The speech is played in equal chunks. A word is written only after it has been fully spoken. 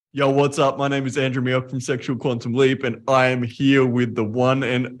Yo, what's up? My name is Andrew Milk from Sexual Quantum Leap, and I am here with the one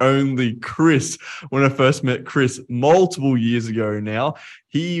and only Chris. When I first met Chris multiple years ago now,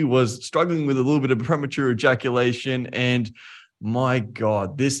 he was struggling with a little bit of premature ejaculation, and my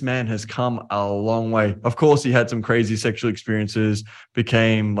God, this man has come a long way. Of course, he had some crazy sexual experiences,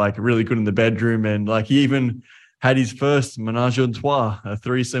 became like really good in the bedroom, and like he even had his first menage a trois, a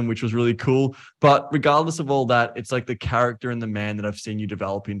threesome, which was really cool. But regardless of all that, it's like the character and the man that I've seen you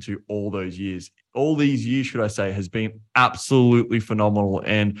develop into all those years. All these years, should I say, has been absolutely phenomenal.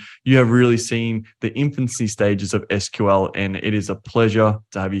 And you have really seen the infancy stages of SQL. And it is a pleasure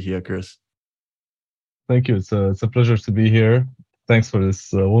to have you here, Chris. Thank you. It's a pleasure to be here. Thanks for this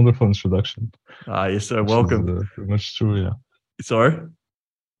wonderful introduction, You're so which is welcome. pretty much true, yeah. Sorry?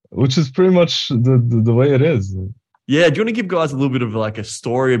 Which is pretty much the way it is. Yeah. Do you want to give guys a little bit of like a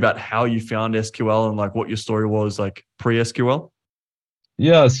story about how you found SQL and like what your story was like pre-SQL?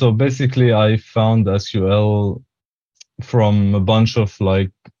 Yeah, so basically I found SQL from a bunch of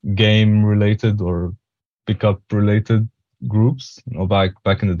like game related or pickup related groups,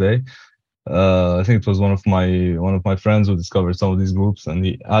 back in the day. I think it was one of my friends who discovered some of these groups, and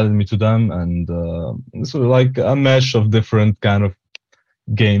he added me to them, and this was like a mesh of different kind of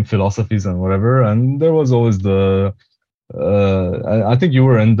game philosophies and whatever. And there was always I think you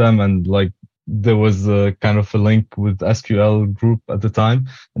were in them, and like there was a kind of a link with SQL group at the time.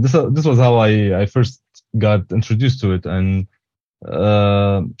 And this was how I first got introduced to it. And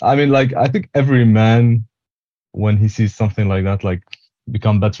I mean, like I think every man, when he sees something like that, like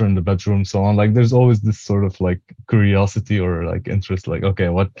become better in the bedroom, so on, like there's always this sort of like curiosity or like interest, like okay,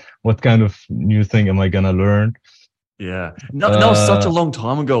 what kind of new thing am I gonna learn? Yeah. No, that was such a uh long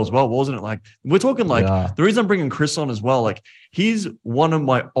time ago as well, wasn't it? Like, we're talking like yeah. the reason I'm bringing Chris on as well, like, he's one of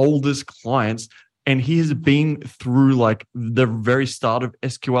my oldest clients and he has been through like the very start of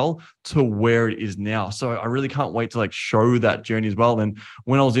SQL to where it is now. So I really can't wait to like show that journey as well. And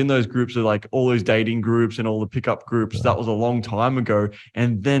when I was in those groups, of like all those dating groups and all the pickup groups, Yeah. that was a long time ago.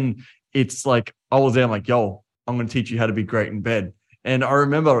 And then it's like, I was there, I'm like, yo, I'm going to teach you how to be great in bed. And I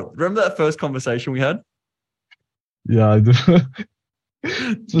remember that first conversation we had? Yeah, I do.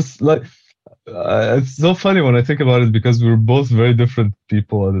 Just like it's so funny when I think about it, because we were both very different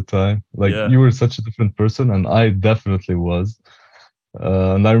people at the time. Like Yeah. you were such a different person, and I definitely was.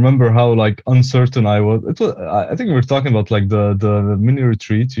 And I remember how like uncertain I was. It was. I think we were talking about like the mini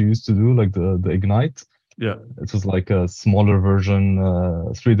retreat you used to do, like the Ignite. Yeah. It was like a smaller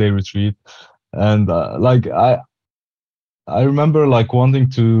version, 3 day retreat, and like I remember like wanting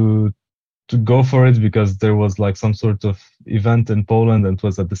to go for it because there was like some sort of event in Poland, and it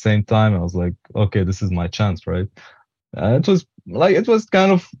was at the same time. I was like, okay, this is my chance, right? It was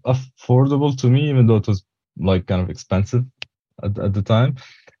kind of affordable to me, even though it was like kind of expensive at the time.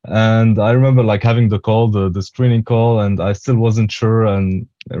 And I remember like having the screening call, and I still wasn't sure. And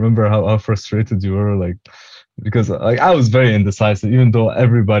I remember how frustrated you were, like because like I was very indecisive, even though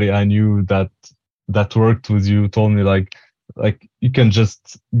everybody I knew that worked with you told me like you can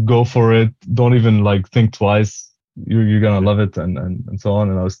just go for it, don't even like think twice, you're gonna Yeah. love it, and so on.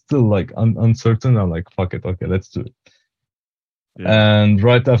 And I was still like uncertain. I'm like, fuck it, okay, let's do it. Yeah. And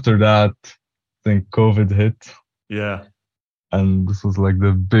right after that, I think COVID hit, Yeah. and this was like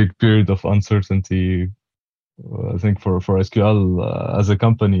the big period of uncertainty. I think for SQL as a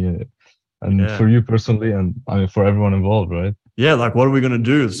company, and Yeah. for you personally, and I mean for everyone involved, right? Yeah. Like, what are we going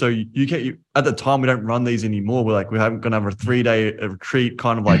to do? So you can't, at the time, we don't run these anymore. We're like, we're going to have a 3 day retreat,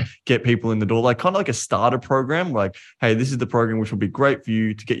 kind of like get people in the door, like kind of like a starter program. Like, hey, this is the program which will be great for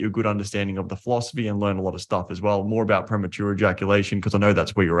you to get you a good understanding of the philosophy and learn a lot of stuff as well, more about premature ejaculation, because I know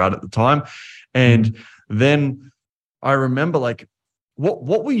that's where you're at the time. Mhm. And then I remember like,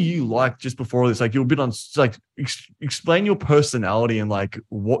 what were you like just before this? Like you were a bit on like explain your personality and like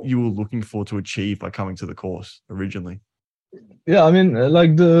what you were looking for to achieve by coming to the course originally. Yeah, I mean, I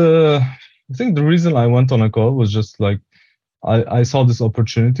think the reason I went on a call was just like I saw this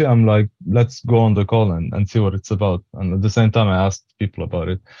opportunity. I'm like, let's go on the call and see what it's about. And at the same time, I asked people about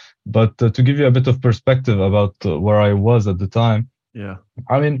it. But to give you a bit of perspective about where I was at the time, Yeah.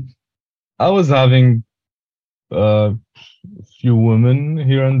 I mean, I was having a few women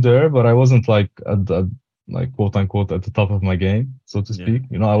here and there, but I wasn't like at the, like quote unquote at the top of my game, so to Yeah. speak.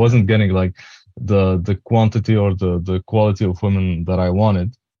 You know, I Yeah. wasn't getting like the quantity or the quality of women that I wanted.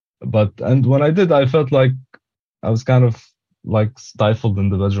 But and when I did, I felt like I was kind of like stifled in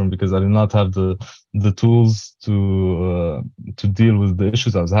the bedroom, because I did not have the tools to deal with the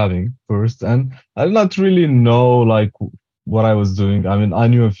issues I was having first, and I did not really know like what I was doing. I mean, I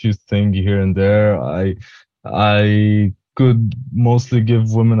knew a few things here and there. I could mostly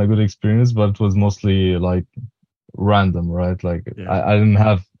give women a good experience, but it was mostly like random, right? Like Yeah.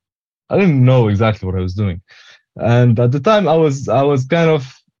 I didn't know exactly what I was doing. And at the time I was kind of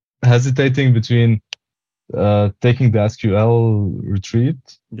hesitating between taking the SQL retreat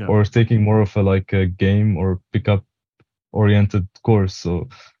Yeah. or taking more of a like a game or pickup oriented course. So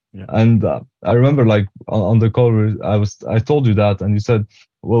Yeah. and I remember like on the call where I told you that and you said,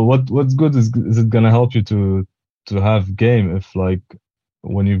 well, what's good is it gonna help you to have game if like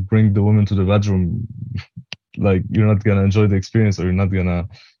when you bring the woman to the bedroom, like you're not gonna enjoy the experience or you're not gonna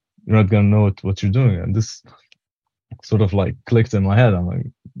know what you're doing. And this sort of like clicked in my head. I'm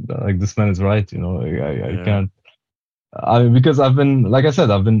like this man is right, you know. I Yeah. can't. I mean, because I've been, like I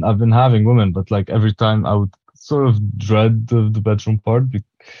said, I've been having women, but like every time I would sort of dread the bedroom part,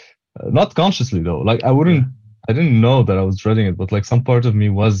 not consciously though. Like Yeah. I didn't know that I was dreading it, but like some part of me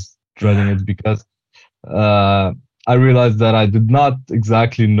was dreading Yeah. it because uh, I realized that I did not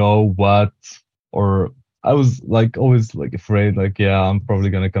exactly know what, or I was like always like afraid, like yeah, I'm probably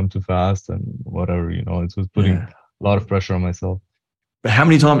gonna come too fast and whatever, you know. It was putting Yeah. a lot of pressure on myself. But how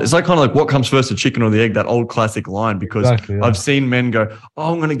many times it's like kind of like what comes first, the chicken or the egg, that old classic line, because Exactly, I've yeah. seen men go,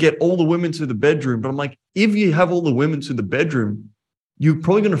 oh, I'm going to get all the women to the bedroom. But I'm like, if you have all the women to the bedroom, you're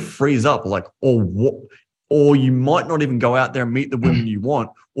probably going to freeze up, like, or what, or you might not even go out there and meet the women you want,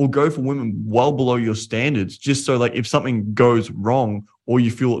 or go for women well below your standards, just so like if something goes wrong or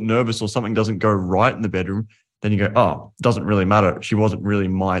you feel nervous or something doesn't go right in the bedroom, then you go, oh, doesn't really matter. She wasn't really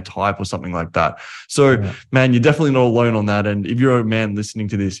my type or something like that. So, Yeah. man, you're definitely not alone on that. And if you're a man listening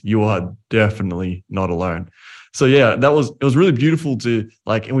to this, you are definitely not alone. So yeah, it was really beautiful to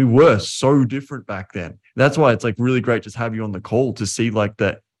like, and we were so different back then. That's why it's like really great just have you on the call to see like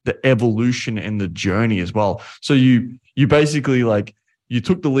the evolution and the journey as well. So you basically like you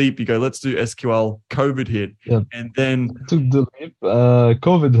took the leap, you go, let's do SQL, COVID hit, Yeah. and then I took the leap,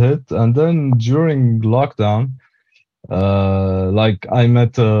 COVID hit, and then during lockdown, like I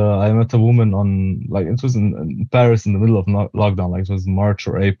met a woman on like it was in Paris in the middle of lockdown, like it was March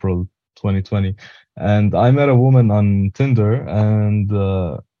or April 2020, and I met a woman on Tinder, and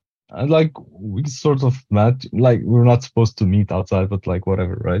like we sort of met, like we were not supposed to meet outside, but like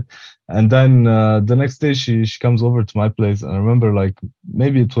whatever, right? And then the next day she comes over to my place, and I remember like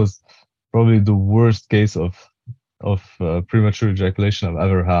maybe it was probably the worst case of premature ejaculation I've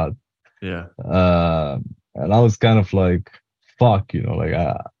ever had. yeah, Uh, and I was kind of like, fuck, you know, like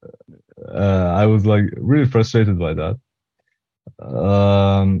I was like really frustrated by that.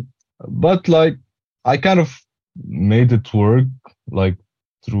 But like I kind of made it work, like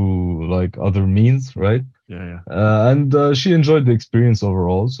through like other means, right? yeah, And she enjoyed the experience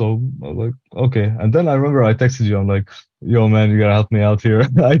overall. So I was like, okay. And then I remember I texted you. I'm like, yo, man, you gotta help me out here.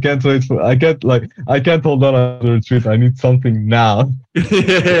 I can't hold on to the retreat. I need something now.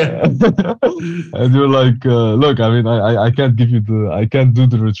 yeah. And you're like, look, I mean, I can't do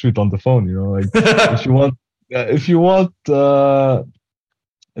the retreat on the phone. You know, like if you want, if you want,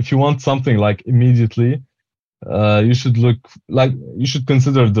 if you want something like immediately, you should look like you should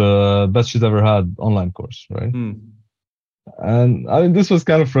consider the best she's ever had online course, right? Hmm. And I mean, this was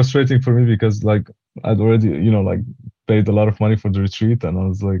kind of frustrating for me because like I'd already, you know, like paid a lot of money for the retreat, and I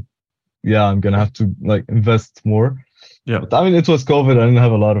was like, yeah, I'm gonna have to like invest more. Yeah, But I mean, it was COVID. I didn't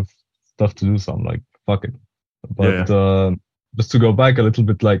have a lot of stuff to do, so I'm like, fuck it. yeah, But just to go back a little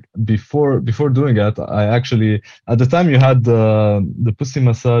bit, like before doing that, I actually at the time you had the pussy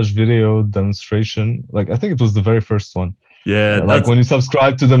massage video demonstration. Like I think it was the very first one. yeah. Like That's when you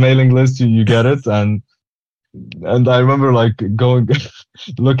subscribe to the mailing list, you get it, and I remember like going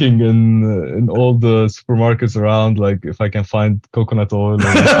looking in all the supermarkets around, like if I can find coconut oil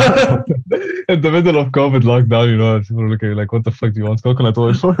or in the middle of COVID lockdown, you know, people were looking like, what the fuck do you want coconut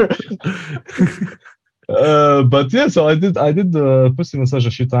oil for? But yeah, so I did the pussy massage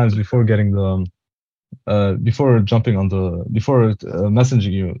a few times before getting the before jumping on the before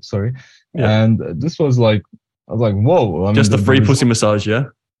messaging you, sorry. yeah. And this was like I was like, whoa! I mean, Just the the free pussy result, massage, yeah,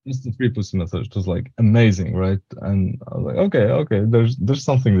 just the free pussy massage was like amazing, right? And I was like, okay, there's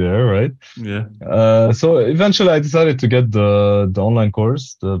something there, right? yeah, So eventually I decided to get the online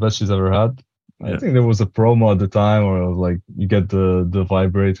course, the best she's ever had. I yeah, think there was a promo at the time where it was like you get the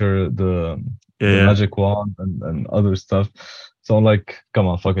vibrator, the yeah, magic wand and other stuff. So I'm like, come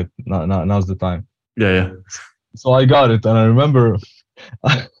on, fuck it. Now's the time. yeah, yeah. So I got it, and I remember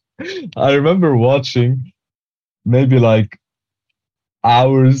I remember watching maybe like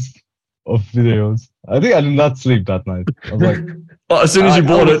hours of videos. I think I did not sleep that night. I was like, Oh, as soon as you I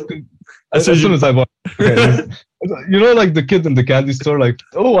bought was it, as soon as as soon you, as I bought. Okay, like the kid in the candy store, like,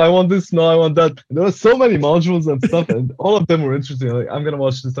 oh, I want this, no, I want that. There were so many modules and stuff, and all of them were interesting. Like, I'm gonna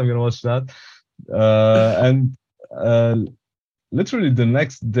watch this, I'm gonna watch that. And literally the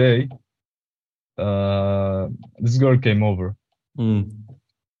next day, this girl came over, Mm.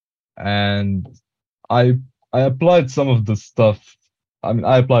 and I I applied some of the stuff. I mean,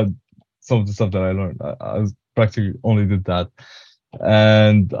 I applied some of the stuff that I learned. I was practically only did that.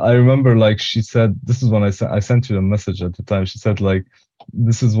 And I remember, like, she said, this is when I sent you a message at the time. She said, like,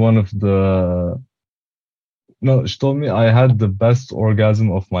 this is one of the, no, she told me I had the best orgasm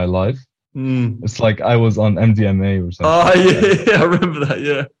of my life. Mm. It's like I was on MDMA or some Oh shit. yeah, I remember that.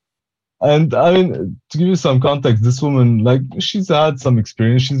 Yeah. And I mean, to give you some context, this woman, like, she's had some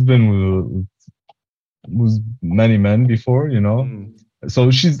experience. She's been with many men before, you know. Mm.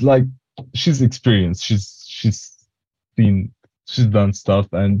 So she's like, she's experienced. She's been, she's done stuff,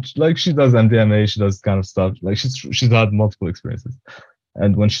 and like she does MDMA, she does kind of stuff. Like she's had multiple experiences.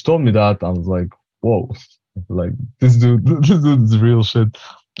 And when she told me that, I was like, whoa, like this dude is real shit.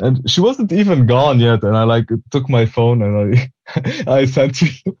 And she wasn't even gone yet, and I like took my phone and I sent you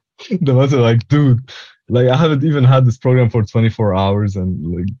the message like, dude, like I haven't even had this program for 24 hours,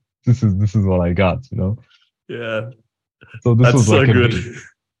 and like this is what I got, you know. Yeah. So this That's was so like a good. big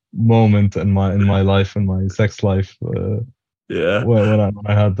moment in my life, in my sex life, Yeah. when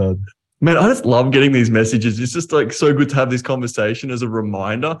I had that. Man, I just love getting these messages. It's just like so good to have this conversation as a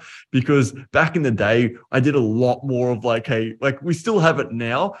reminder, because back in the day, I did a lot more of like, hey, like we still have it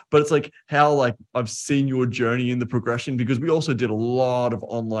now, but it's like how like I've seen your journey in the progression, because we also did a lot of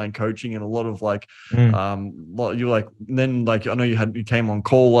online coaching and a lot of like, Mm. you're like, then like, I know you came on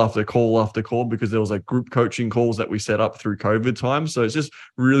call after call after call, because there was like group coaching calls that we set up through COVID time. So it's just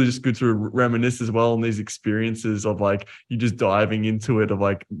really just good to reminisce as well on these experiences of like, you just diving into it, of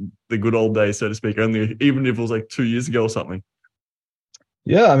like the good old days, so to speak, only even if it was like 2 years ago or something.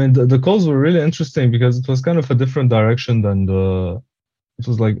 Yeah, I mean the calls were really interesting because it was kind of a different direction than it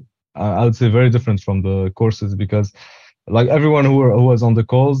was like I would say very different from the courses, because like everyone who was on the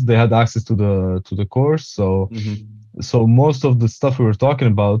calls, they had access to the course. So Mm-hmm. so most of the stuff we were talking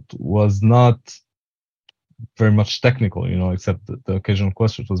about was not very much technical, you know, except the occasional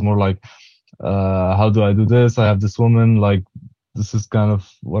question. It was more like, how do I do this? I have this woman, like, this is kind of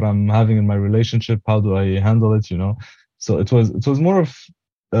what I'm having in my relationship. How do I handle it? You know? So it was more of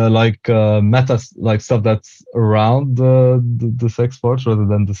meta, like stuff that's around the sex part rather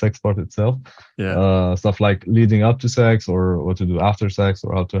than the sex part itself. Yeah. Stuff like leading up to sex, or what to do after sex,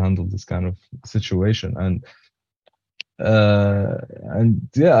 or how to handle this kind of situation. And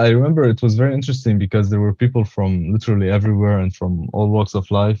yeah, I remember it was very interesting because there were people from literally everywhere and from all walks of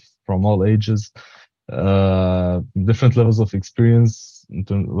life, from all ages, different levels of experience,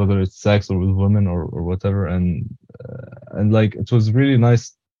 whether it's sex or with women or whatever. And like it was really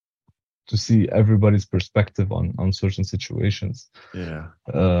nice to see everybody's perspective on certain situations. Yeah.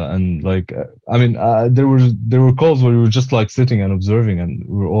 And like, I mean, there were calls where we were just like sitting and observing, and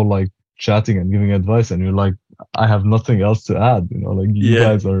we were all like chatting and giving advice, and you're like, I have nothing else to add, you know, like you Yeah.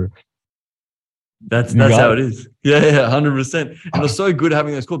 guys are, That's you that's got how it. it is. Yeah, yeah, 100%. And it's so good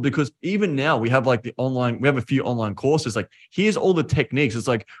having those calls, because even now we have like we have a few online courses. Like, here's all the techniques. It's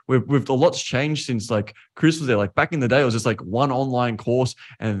like we've a lot's changed since like Chris was there. Like back in the day, it was just like one online course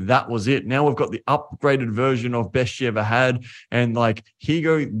and that was it. Now we've got the upgraded version of Best You Ever Had. And like, here you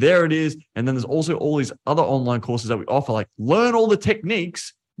go, there it is. And then there's also all these other online courses that we offer, like learn all the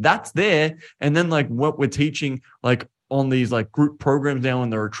techniques. That's there. And then like what we're teaching, like on these like group programs now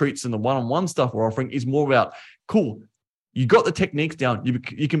and the retreats and the one-on-one stuff we're offering, is more about, cool, you got the techniques down, you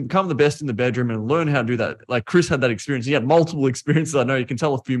can become the best in the bedroom and learn how to do that. Like Chris had that experience. He had multiple experiences. I know you can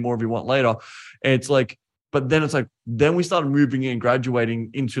tell a few more if you want later. And it's like, but then it's like, then we started moving in, graduating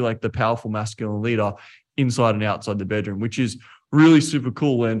into like the powerful masculine leader inside and outside the bedroom, which is really super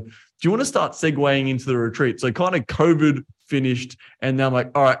cool. And do you want to start segueing into the retreat? So kind of COVID finished, and now I'm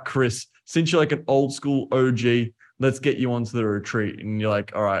like, all right, Chris, since you're like an old school OG, let's get you onto the retreat. And you're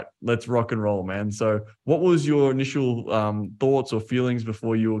like, all right, let's rock and roll, man. So what was your initial thoughts or feelings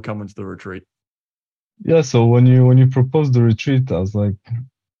before you were coming to the retreat? Yeah, so when you proposed the retreat, I was like,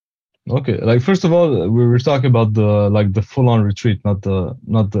 okay, like first of all, we were talking about the full-on retreat, not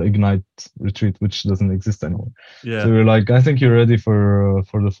the Ignite retreat, which doesn't exist anymore. So Yeah. we were like, I think you're ready for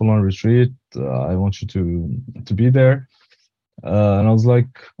the full-on retreat. I want you to be there. And I was like,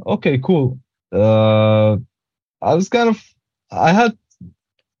 okay, cool. Uh, I was kind of, I had,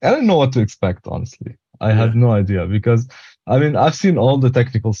 I didn't know what to expect, honestly. I Yeah. had no idea because, I mean, I've seen all the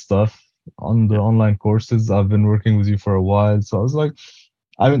technical stuff on the Yeah. online courses. I've been working with you for a while. So I was like,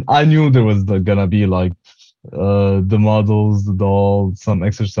 I mean, I knew there was gonna be like the models, the doll, some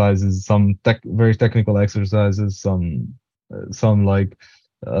exercises, some very technical exercises, some like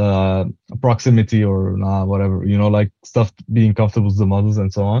uh proximity or whatever, like stuff being comfortable with the models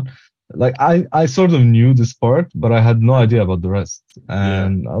and so on. Like I sort of knew this part, but I had no idea about the rest. Yeah.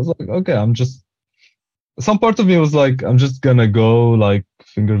 And I was like, okay, some part of me was like, I'm just gonna go like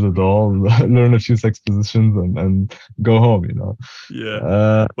finger the doll, learn a few sex positions and go home. Yeah.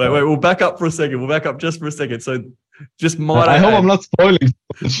 Uh, Wait, we'll back up for a second. We'll back up just for a second. So just might I I hope I'm add, not spoiling.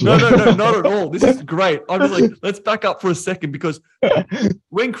 no, no, no, not at all. This is great. I'm just like, let's back up for a second because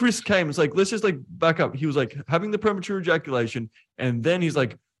when Chris came, it's like, let's just like back up. He was like having the premature ejaculation. And then he's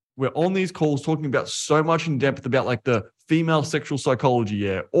like, we're on these calls talking about so much in depth about like the female sexual psychology.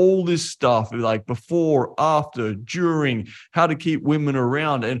 Yeah. All this stuff like before, after, during, how to keep women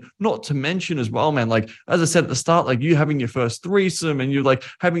around. And not to mention as well, man, like, as I said at the start, like you having your first threesome and you're like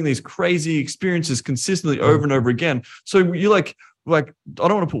having these crazy experiences consistently over and over again. So you're like, I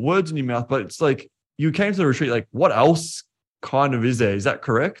don't want to put words in your mouth, but it's like you came to the retreat, like what else kind of is there? Is that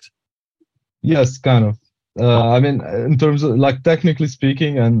correct? Yes, kind of. I mean, in terms of like technically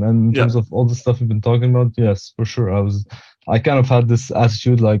speaking, and in Yeah. terms of all the stuff we've been talking about, yes, for sure. I kind of had this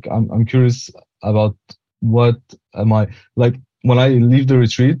attitude, like I'm curious about what am I like when I leave the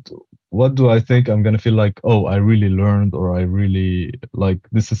retreat. What do I think I'm gonna feel like? Oh, I really learned, or I really like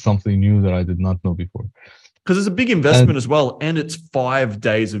this is something new that I did not know before. Because it's a big investment as well, and it's 5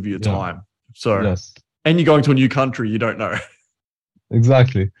 days of your time. So, yes, and you're going to a new country you don't know.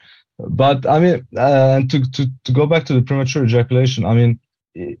 exactly. But I mean, and to go back to the premature ejaculation, I mean,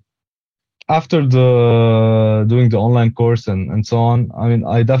 after the doing the online course and so on, I mean,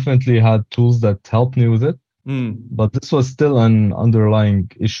 I definitely had tools that helped me with it. But this was still an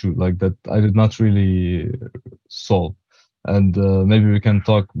underlying issue, like that I did not really solve. And maybe we can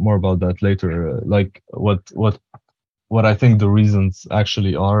talk more about that later, like what I think the reasons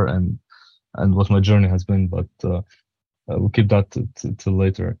actually are and what my journey has been. But we'll keep that till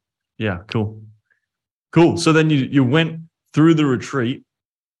later. Yeah, cool. So then you went through the retreat.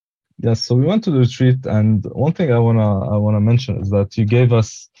 Yes, so we went to the retreat, and one thing I wanna mention is that uh, you gave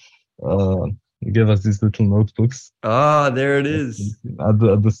us these little notebooks. Ah, there it is. At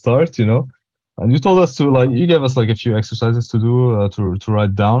the start, and you told us to like you gave us like a few exercises to do to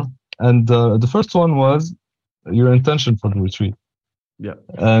write down, and the first one was your intention for the retreat. Yeah.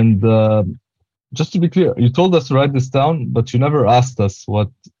 And just to be clear, you told us to write this down, but you never asked us what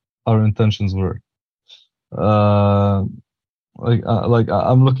our intentions were. I'm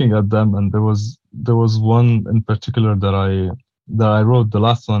looking at them, and there was one in particular that I wrote, the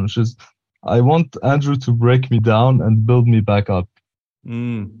last one, which is, I want Andrew to break me down and build me back up.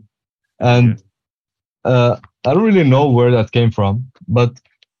 And I don't really know where that came from, but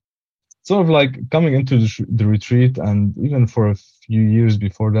sort of like coming into the retreat, and even for a few years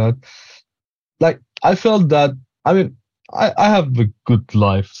before that, like I felt that, I mean, I have a good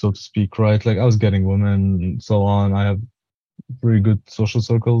life, so to speak, right? Like I was getting women and so on. I have very good social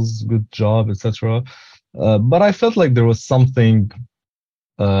circles, good job, etc. But I felt like there was something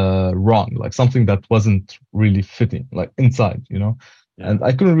wrong, like something that wasn't really fitting, like inside, and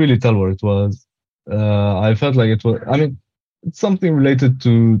I couldn't really tell what it was. I felt like it was, I mean, it's something related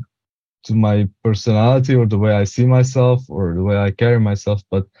to my personality or the way I see myself or the way I carry myself,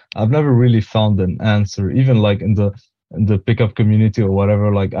 but I've never really found an answer, even like in the pickup community or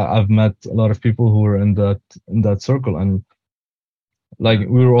whatever. Like I've met a lot of people who were in that circle, and like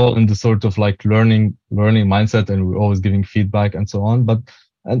we were all in the sort of like learning mindset, and we were always giving feedback and so on.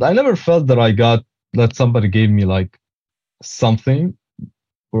 And I never felt that somebody gave me like something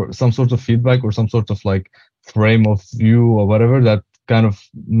or some sort of feedback or some sort of like frame of view or whatever that kind of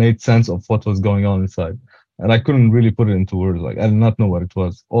made sense of what was going on inside. And I couldn't really put it into words. Like I did not know what it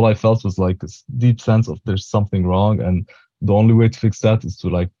was. All I felt was like this deep sense of there's something wrong, and the only way to fix that is to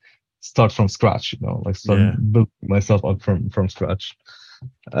like start from scratch, like start building myself up from scratch.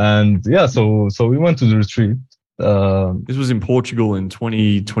 And so we went to the retreat. This was in Portugal in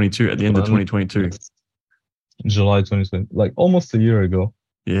 2022, at the end of 2022. July 2020, like almost a year ago.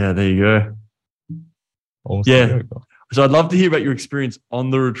 Yeah, there you go. Almost a year ago. So I'd love to hear about your experience on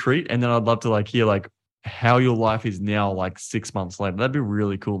the retreat, and then I'd love to like hear like how your life is now, like 6 months later. That'd be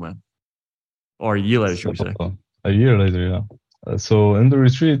really cool, man. Or a year later, should we say? A year later, yeah. So in the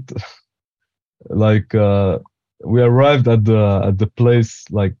retreat, like we arrived at the place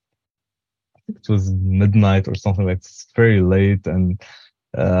like I think it was midnight or something, like it's very late, and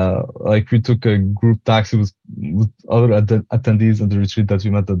like we took a group taxi with other attendees at the retreat that we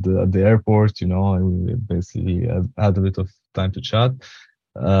met at the airport, and we basically had a bit of time to chat.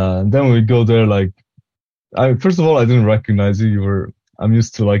 And then we go there, like, first of all, I didn't recognize you. I'm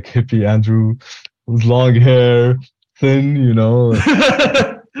used to like hippie Andrew with long hair, thin,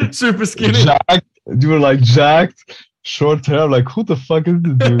 Super skinny. jacked. You were like jacked, short hair. I'm like, who the fuck is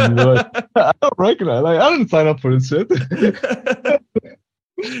this dude? You were like, I don't recognize. Like, I didn't sign up for this shit.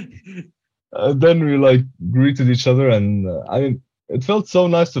 Then we like greeted each other, and I mean, it felt so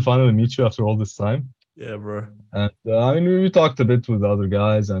nice to finally meet you after all this time. Yeah, bro. And I mean, we talked a bit with the other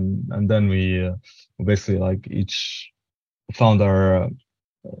guys, and then we basically like each found our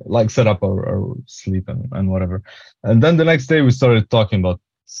like set up our sleep and whatever. And then the next day we started talking about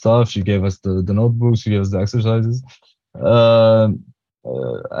stuff. She gave us the notebooks, she gave us the exercises. And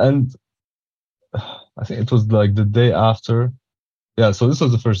I think it was like the day after. Yeah, so this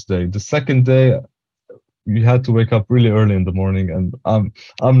was the first day. The second day, you had to wake up really early in the morning, and I'm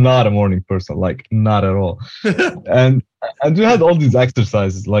not a morning person, like not at all. And we had all these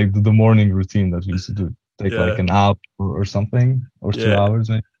exercises, like the morning routine that we used to do, take like an hour or something, or 2 hours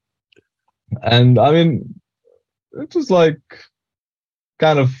maybe. And I mean, it was like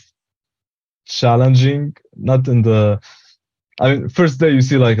kind of challenging, not in the. I mean, first day you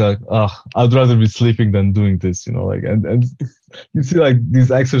see like I'd rather be sleeping than doing this, like and you see like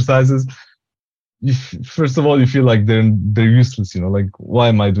these exercises. First of all, you feel like they're useless, like why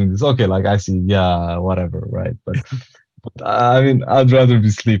am I doing this? Okay, like I see, yeah, whatever, right? But I mean, I'd rather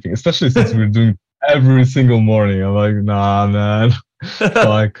be sleeping, especially since we're doing every single morning. I'm like, nah, man,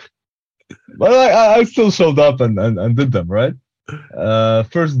 like, but I still showed up and did them, right?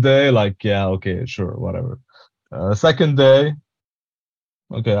 First day, like, yeah, okay, sure, whatever. Second day,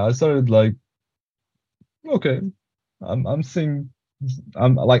 okay, I started like, okay, I'm seeing,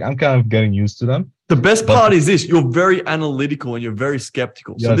 I'm kind of getting used to them. The best part is this: you're very analytical and you're very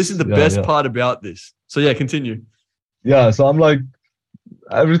skeptical. So this is the best part about this. So yeah, continue. Yeah, so I'm like,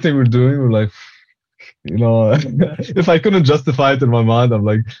 everything we're doing, we're like, if I couldn't justify it in my mind, I'm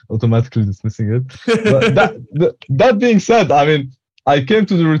like automatically dismissing it. But that being said, I mean, I came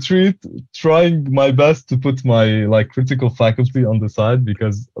to the retreat trying my best to put my like critical faculty on the side,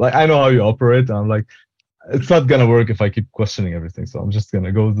 because like I know how you operate. And I'm like, it's not gonna work if I keep questioning everything. So I'm just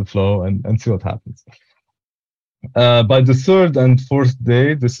gonna go with the flow and see what happens. By the third and fourth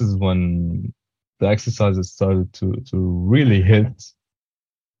day, this is when the exercises started to really hit.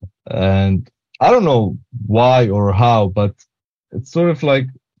 And I don't know why or how, but it's sort of like,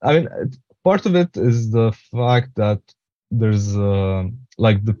 I mean, part of it is the fact that there's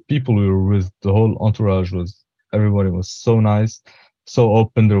like the people we were with, the whole entourage everybody was so nice, so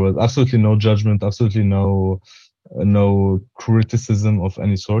open. There was absolutely no judgment, absolutely no criticism of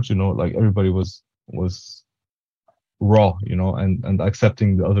any sort. Like everybody was raw, and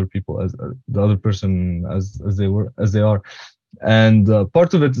accepting the other people as the other person as they are. And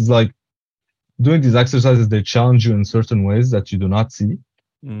part of it is like doing these exercises, they challenge you in certain ways that you do not see.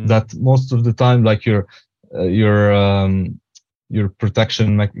 That most of the time, like your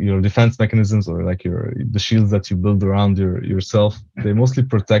protection, your defense mechanisms, or like the shields that you build around yourself, they mostly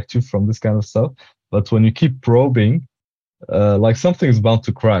protect you from this kind of stuff. But when you keep probing, like something is bound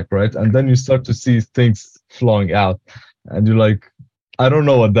to crack, right? And then you start to see things flowing out, and you're like, I don't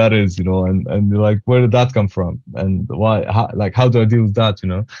know what that is, and you're like, where did that come from, and why? How do I deal with that,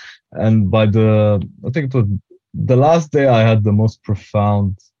 And I think it was the last day, I had the most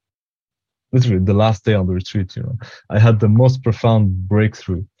profound. Literally, the last day on the retreat, I had the most profound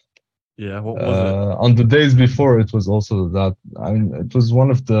breakthrough. Yeah, what was it? On the days before, it was also that. I mean, it was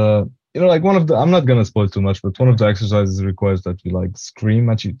one of the. Like one of the, I'm not gonna spoil too much, but one of the exercises requires that we like scream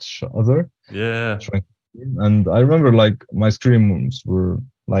at each other. Yeah. And I remember like my screams were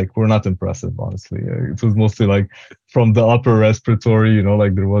not impressive, honestly. It was mostly like from the upper respiratory,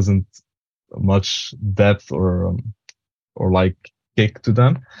 like there wasn't much depth or like kick to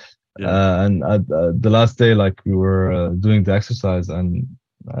them. Yeah. And at the last day, like we were doing the exercise, and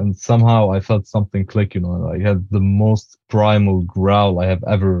somehow I felt something click. I had the most primal growl I have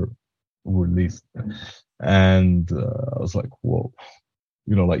ever released, and I was like, whoa,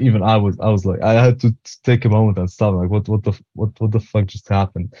 like even I was like, I had to take a moment and stop. Like, what the fuck just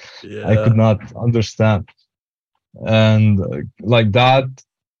happened? Yeah. I could not understand, and like that,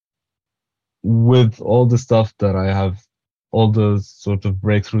 with all the stuff that I have, all the sort of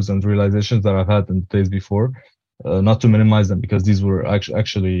breakthroughs and realizations that I've had in the days before, not to minimize them, because these were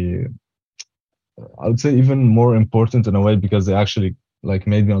actually, I would say, even more important in a way, because they actually like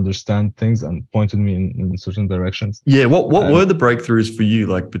made me understand things and pointed me in certain directions. Yeah. What were the breakthroughs for you,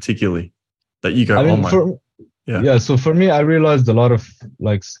 like particularly that you go, I mean, yeah. So for me, I realized a lot of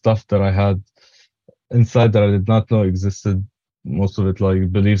like stuff that I had inside that I did not know existed. most of it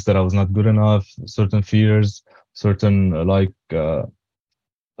like beliefs that I was not good enough, certain fears, certain like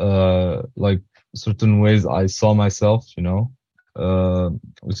certain ways I saw myself, you know.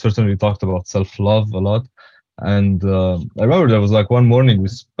 We certainly talked about self-love a lot. And I remember there was like one morning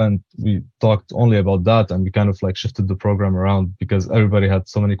we talked only about that, and we kind of like shifted the program around because everybody had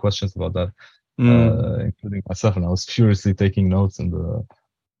so many questions about that, Mm. including myself, and I was furiously taking notes in the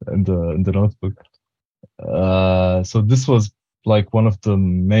notebook. So this was like one of the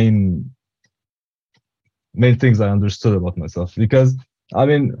main things I understood about myself because I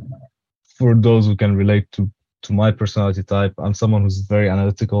mean, for those who can relate to my personality type, I'm someone who's very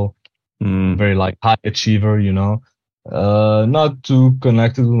analytical, Mm. very like high achiever, you know, not too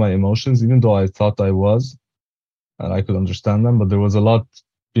connected with my emotions, even though I thought I was and I could understand them, but there was a lot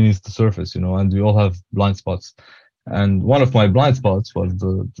beneath the surface, you know, and we all have blind spots. And one of my blind spots was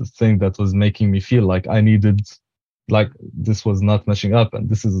the thing that was making me feel like I needed, like this was not matching up. And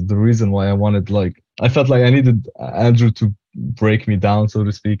this is the reason why I wanted, like, I felt like I needed Andrew to break me down, so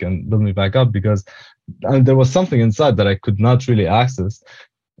to speak, and build me back up because and there was something inside that I could not really access,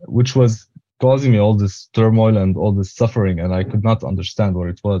 which was causing me all this turmoil and all this suffering, and I could not understand what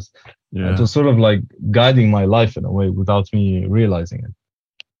it was. It Yeah. was sort of like guiding my life in a way without me realizing it.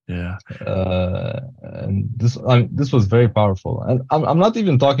 Yeah. And this was very powerful. And I'm not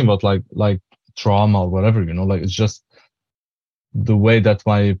even talking about like trauma or whatever, you know, like it's just the way that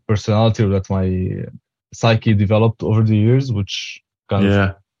my personality or that my psyche developed over the years, which kind of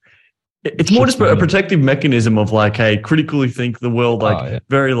Yeah. It's more just shifted a me. protective mechanism of like, hey, critically think the world, like Yeah.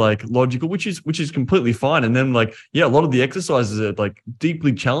 very like logical, which is completely fine. And then like, yeah, a lot of the exercises are like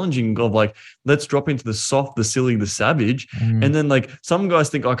deeply challenging of like, let's drop into the soft, the silly, the savage. Mm. And then like some guys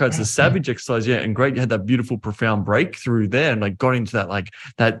think, okay, it's the savage exercise. Yeah. And great. You had that beautiful, profound breakthrough there and like got into that, like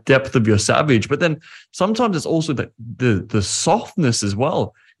that depth of your savage. But then sometimes it's also the softness as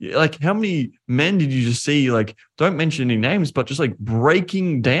well. Like how many men did you just see, like, don't mention any names, but just like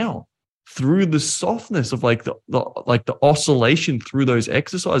breaking down through the softness of like the oscillation through those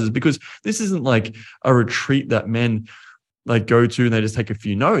exercises, because this isn't like a retreat that men like go to and they just take a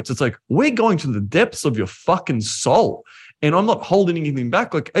few notes. It's like we're going to the depths of your fucking soul. And I'm not holding anything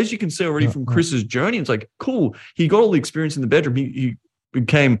back. Like, as you can see already from Chris's journey, it's like, cool. He got all the experience in the bedroom. He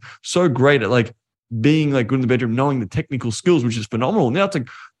became so great at like being like good in the bedroom, knowing the technical skills, which is phenomenal. Now it's like,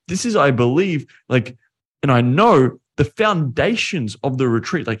 this is, I believe, like, and I know the foundations of the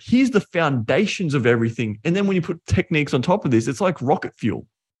retreat. Like, here's the foundations of everything. And then when you put techniques on top of this, it's like rocket fuel.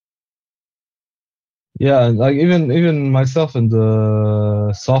 Yeah, like even myself in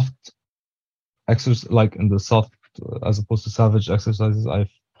the soft exercise, like in the soft as opposed to savage exercises,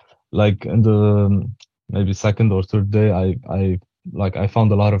 I've like in the maybe second or third day, I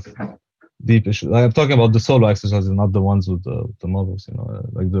found a lot of deep issues. Like, I'm talking about the solo exercises, not the ones with the models, you know,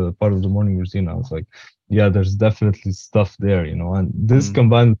 like the part of the morning routine. I was like, yeah, there's definitely stuff there, you know, and this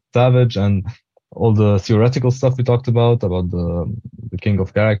combined with savage and all the theoretical stuff we talked about the king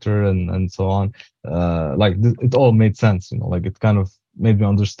of character and so on, it all made sense, you know, like it kind of made me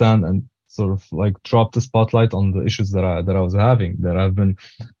understand and sort of like drop the spotlight on the issues that I was having that have been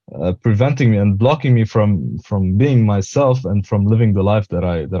preventing me and blocking me from being myself and from living the life that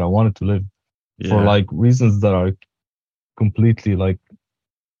I wanted to live for like reasons that are completely like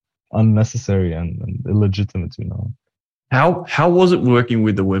unnecessary and illegitimate, you know. How was it working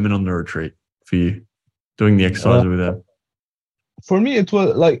with the women on the retreat for you, doing the exercise with them? For me, it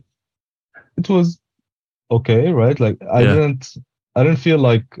was okay, right? Like I didn't feel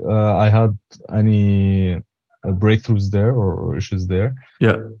like I had any breakthroughs there or issues there.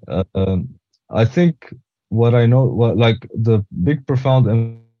 Yeah. I think what I know, what like the big profound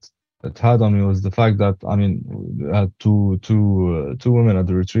impact it had on me was the fact that I mean, we had two women at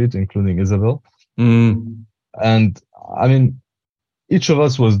the retreat, including Isabel, and I mean, each of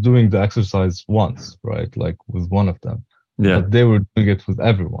us was doing the exercise once, right? Like with one of them, Yeah. but they were doing it with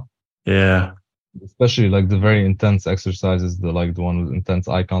everyone. Yeah. Especially like the very intense exercises, the one with intense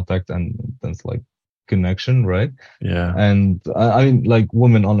eye contact and intense like connection, right? Yeah. And I mean, like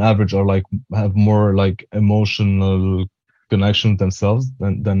women on average are like have more like emotional connection themselves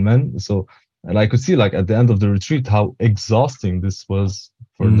than men. So, and I could see like at the end of the retreat how exhausting this was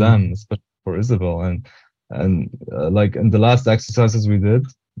for them, especially for Isabel. And like in the last exercises we did,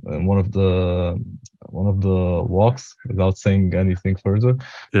 one of the walks, without saying anything further,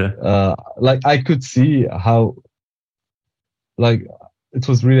 like I could see how like it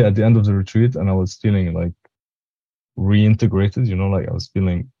was really at the end of the retreat, and I was feeling like reintegrated, you know, like I was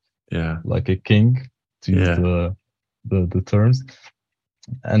feeling like a king, to use the terms.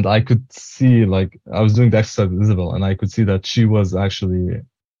 and I could see, like, I was doing the exercise with Isabel, and I could see that she was actually,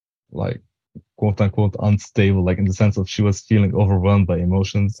 like, quote unquote unstable, like in the sense of she was feeling overwhelmed by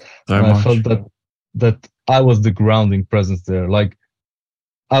emotions. So And I much. felt that I was the grounding presence there. Like,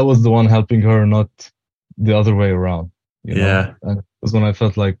 I was the one helping her, not the other way around, you know? Yeah. And it was when I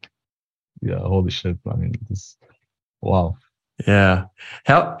felt like, yeah, holy shit. I mean, this, wow. Yeah.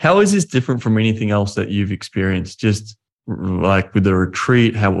 How is this different from anything else that you've experienced? Just like with the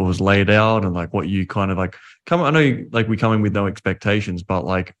retreat, how it was laid out and like what you kind of like come, I know like we come in with no expectations, but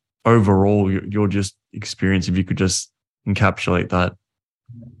like overall your just experience, if you could just encapsulate that.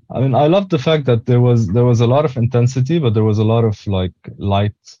 I mean, I love the fact that there was a lot of intensity, but there was a lot of like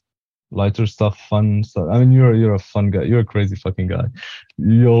lighter stuff, fun stuff. I mean, you're a fun guy. You're a crazy fucking guy.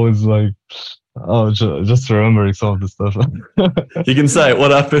 You always like, oh, just remembering some of the stuff. You can say it.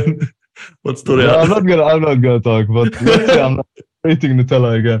 What happened? What stood No, out? I'm not gonna talk, but let's say I'm not eating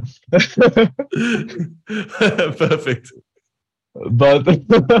Nutella again. Perfect. But That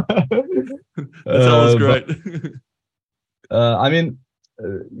was but great. I mean,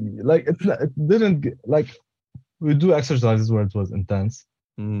 like it didn't like we do exercises where it was intense.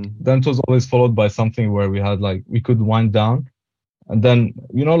 Mm, Then it was always followed by something where we had like we could wind down, and then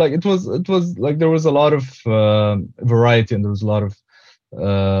like it was like there was a lot of variety, and there was a lot of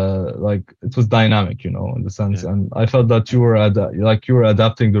like it was dynamic, in the sense. yeah. And I felt that you were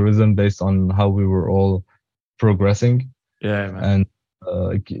adapting the rhythm based on how we were all progressing. Yeah, man. And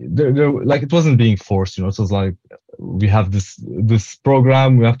like like it wasn't being forced. It was like we have this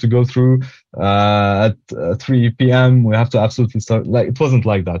program we have to go through at 3 p.m. We have to absolutely start. Like it wasn't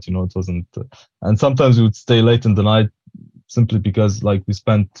like that. It wasn't. And sometimes we would stay late in the night simply because like we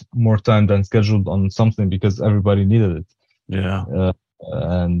spent more time than scheduled on something because everybody needed it. Yeah. uh,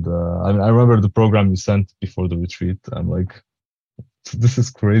 and I mean, I remember the program you sent before the retreat. I'm like, this is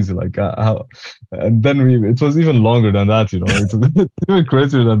crazy. Like, how? And then it was even longer than that. It was even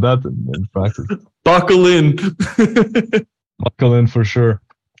crazier than that in practice. Buckle in. Buckle in for sure.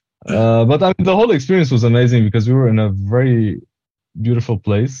 But I mean, the whole experience was amazing because we were in a very beautiful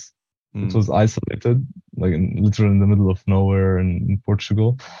place. It Mm, was isolated, like literally in the middle of nowhere in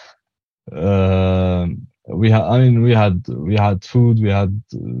Portugal. We had food, we had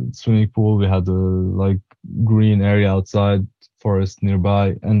swimming pool, we had a like green area outside, forest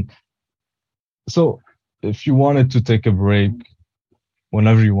nearby. And so if you wanted to take a break,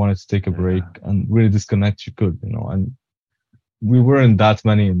 whenever you wanted to take a break yeah. and really disconnect, you could. And we weren't that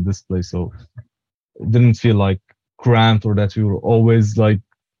many in this place, so it didn't feel like cramped or that we were always like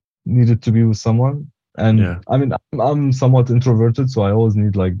needed to be with someone. And Yeah. I mean, I'm somewhat introverted, so I always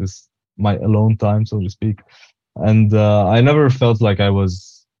need like this my alone time, so to speak. And I never felt like I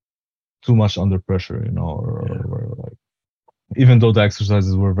was too much under pressure, Yeah. or like, even though the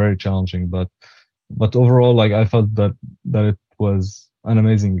exercises were very challenging, but overall, like I felt that it was an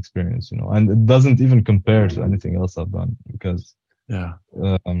amazing experience, and it doesn't even compare to anything else I've done because, Yeah.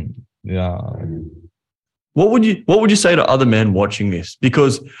 yeah, What would you say to other men watching this?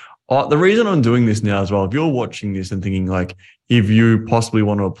 Because the reason I'm doing this now as well, if you're watching this and thinking like, if you possibly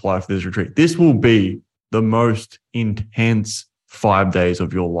want to apply for this retreat, this will be the most intense 5 days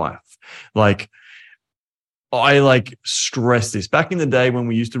of your life. Like I like stress this. Back in the day when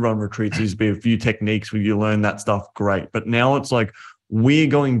we used to run retreats, there used to be a few techniques where you learn that stuff, great. But now it's like we're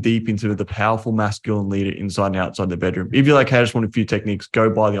going deep into the powerful masculine leader inside and outside the bedroom. If you're like, hey, I just want a few techniques, go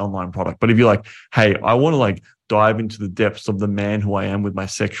buy the online product. But if you're like, hey, I want to like dive into the depths of the man who I am with my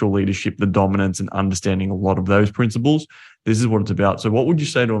sexual leadership, the dominance, and understanding a lot of those principles, this is what it's about. So what would you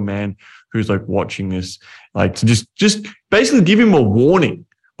say to a man who's like watching this, like to just basically give him a warning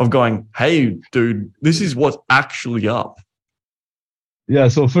of going, hey, dude, this is what's actually up? yeah.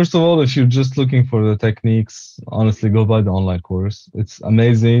 So first of all, if you're just looking for the techniques, honestly, go buy the online course. It's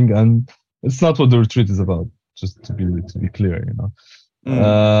amazing, and it's not what the retreat is about. Just to be clear,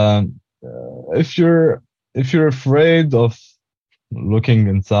 Mm, if you're afraid of looking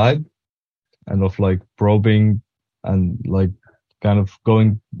inside and of like probing and like kind of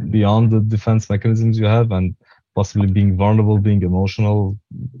going beyond the defense mechanisms you have and possibly being vulnerable, being emotional,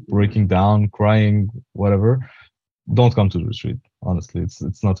 breaking down, crying, whatever, don't come to the retreat. Honestly,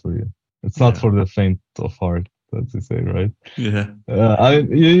 it's not for you. It's not yeah. for the faint of heart, as they say, right? Yeah.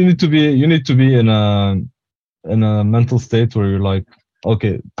 You need to be in a mental state where you're like,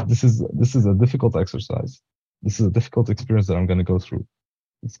 okay, this is a difficult exercise. This is a difficult experience that I'm gonna go through.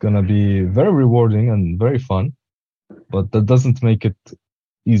 It's gonna be very rewarding and very fun, but that doesn't make it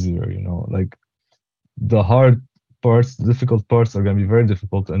easier. Like the hard parts, the difficult parts are gonna be very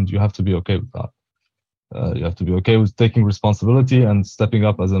difficult, and you have to be okay with that. You have to be okay with taking responsibility and stepping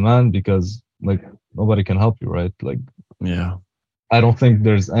up as a man, because like nobody can help you, right? Like Yeah. I don't think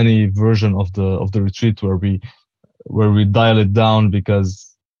there's any version of the retreat where we dial it down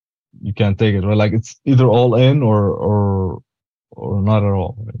because you can't take it, or like it's either all in or not at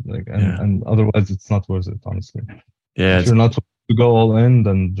all, right? Like Yeah. and otherwise it's not worth it, honestly. Yeah. If you're not to go all in,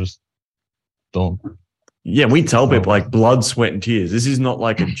 then just don't. Yeah, we tell So people like blood, sweat, and tears. This is not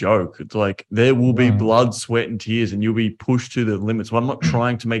like a joke. It's like there will be yeah. blood, sweat, and tears, and you'll be pushed to the limits. Well, I'm not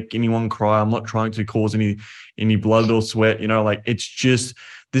trying to make anyone cry. I'm not trying to cause any blood or sweat. You know, like it's just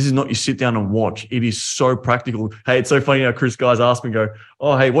this is not you sit down and watch. It is so practical. Hey, it's so funny how Chris guys ask me, go,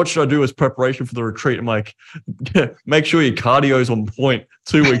 oh, hey, what should I do as preparation for the retreat? I'm like, yeah, make sure your cardio's on point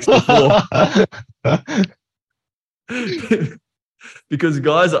 2 weeks before. Because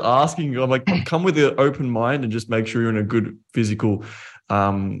guys are asking, I'm like, come with an open mind and just make sure you're in a good physical.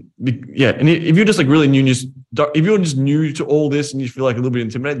 Yeah. And if you're just like really new, if you're just new to all this and you feel like a little bit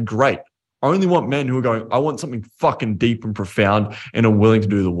intimidated, great. I only want men who are going, I want something fucking deep and profound and are willing to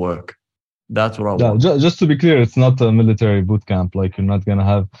do the work. That's what I Yeah, want. just to be clear, it's not a military boot camp. Like you're not gonna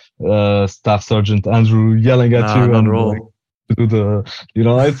have Staff Sergeant Andrew yelling at Nah, you not at and like all. do the,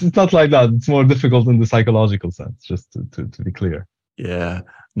 it's not like that. It's more difficult in the psychological sense, just to be clear. Yeah.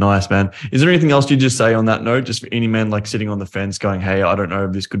 Nice, man. Is there anything else you just say on that note? Just for any man like sitting on the fence going, hey, I don't know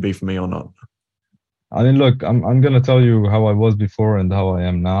if this could be for me or not. I mean, look, I'm gonna tell you how I was before and how I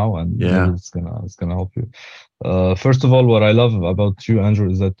am now, and maybe Yeah. it's gonna help you. First of all, what I love about you, Andrew,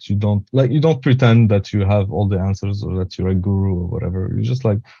 is that you don't pretend that you have all the answers or that you're a guru or whatever. You're just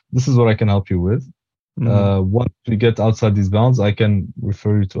like, this is what I can help you with. Mm. Once we get outside these bounds, I can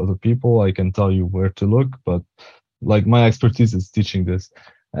refer you to other people. I can tell you where to look, but like my expertise is teaching this,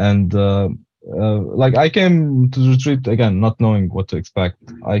 and like I came to the retreat again, not knowing what to expect.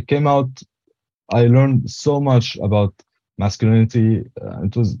 I learned so much about masculinity.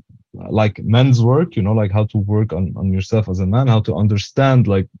 It was like men's work, like how to work on yourself as a man, how to understand,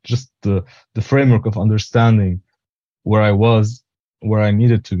 like just the framework of understanding where I was, where I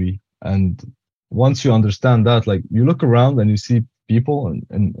needed to be. And once you understand that, like you look around and you see people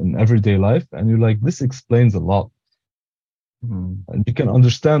in everyday life, and you're like, this explains a lot. Mm. And you can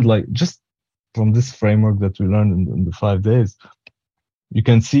understand, like, just from this framework that we learned in the 5 days, you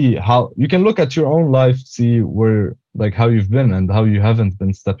can see how you can look at your own life, see where, like, how you've been and how you haven't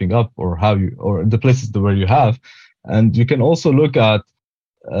been stepping up, or or the places where you have. And you can also look at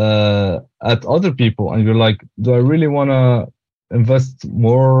other people, and you're like, do I really want to invest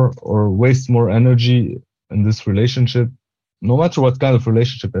more or waste more energy in this relationship, no matter what kind of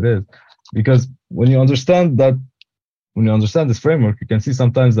relationship it is? Because when you understand this framework, you can see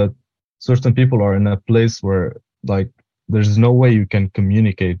sometimes that certain people are in a place where, like, there's no way you can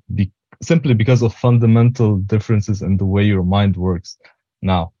communicate simply because of fundamental differences in the way your mind works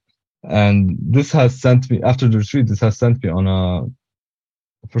now. And this has sent me, after the retreat, this has sent me on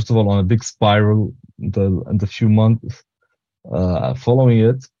first of all, on a big spiral in the few months following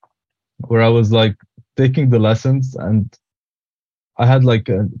it, where I was like taking the lessons, and I had like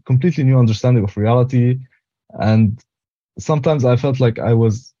a completely new understanding of reality. And sometimes I felt like I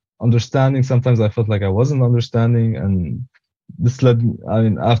was understanding, sometimes I felt like I wasn't understanding. And this led me, I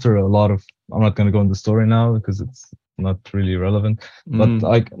mean, after a lot of, I'm not going to go into the story now because it's not really relevant, but Mm.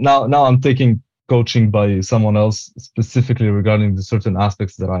 like now I'm taking coaching by someone else specifically regarding the certain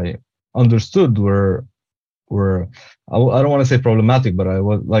aspects that I understood were I don't want to say problematic, but I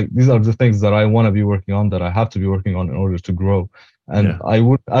was like, these are the things that I want to be working on, that I have to be working on in order to grow. And Yeah.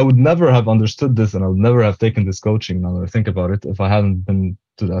 I would never have understood this, and I would never have taken this coaching, now that I think about it, if I hadn't been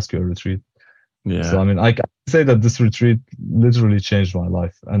to the SQL retreat. So Yeah. I mean, I can say that this retreat literally changed my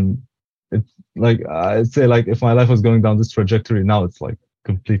life. And it's like, I'd say, like, if my life was going down this trajectory now, it's like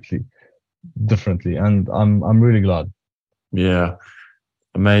completely differently, and I'm really glad. Yeah.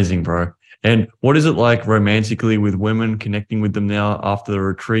 Amazing, bro. And what is it like romantically with women, connecting with them now after the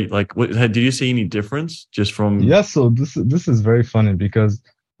retreat? Like, did you see any difference just from? Yeah, so this is very funny because,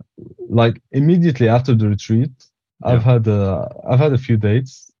 like, immediately after the retreat, Yeah. I've had a few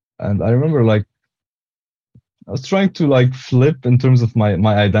dates, and I remember, like, I was trying to, like, flip in terms of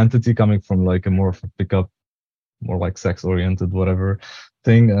my identity, coming from like a more of a pickup, more like sex oriented whatever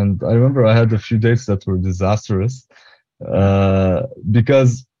thing. And I remember I had a few dates that were disastrous Yeah.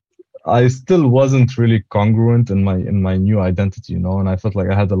 because I still wasn't really congruent in my new identity, and I felt like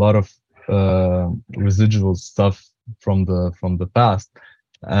I had a lot of residual stuff from the past.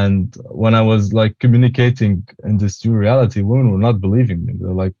 And when I was like communicating in this new reality, women were not believing me.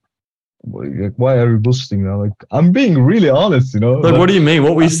 They're like, like, why are you bullshitting now? Like, I'm being really honest, you know. Like, Like, what do you mean?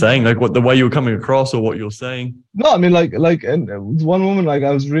 What were you saying? Like, what the way you were coming across, or what you're saying? no, I mean, and with one woman, like,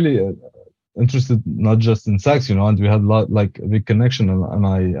 I was really interested not just in sex, you know, and we had a lot, like, a big connection,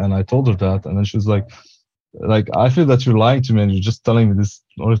 and I told her that, and then she was like, I feel that you're lying to me, and you're just telling me this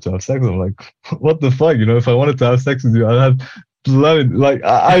in order to have sex. I'm like, what the fuck, you know? If I wanted to have sex with you, I'd have plenty. Like,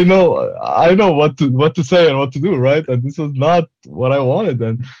 I know what to say and what to do, right? And this was not what I wanted,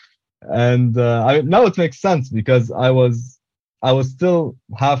 and I now it makes sense because I was still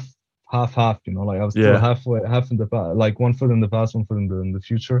half, you know, like I was still Yeah. half in the past, like one foot in the past, one foot in the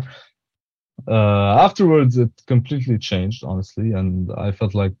future. Afterwards, it completely changed, honestly, and I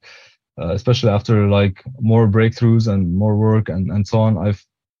felt like, especially after like more breakthroughs and more work and so on,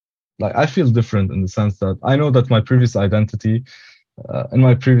 I feel different in the sense that I know that in my previous identity,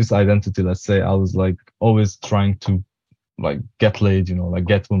 let's say, I was like always trying to like get laid, you know, like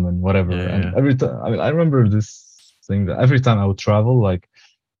get women, whatever. And Yeah. every time, I mean, I remember this thing that every time I would travel, like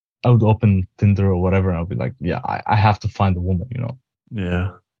I would open Tinder or whatever, and I'll be like, yeah, I have to find a woman, you know.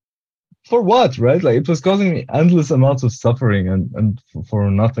 Yeah. For what, right? Like it was causing me endless amounts of suffering and for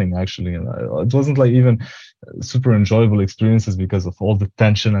nothing actually. And it wasn't like even super enjoyable experiences because of all the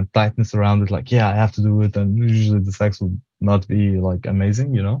tension and tightness around it. Like, yeah, I have to do it, and usually the sex would not be like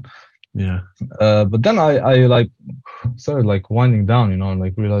amazing, you know. Yeah. But then I like started like winding down, you know, and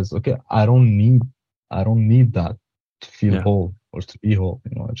like realized, okay, I don't need that to feel Yeah. whole or to be whole,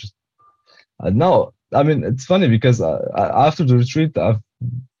 you know. I just now, I mean, it's funny because after the retreat, I've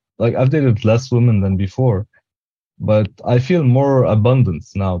dated less women than before, but I feel more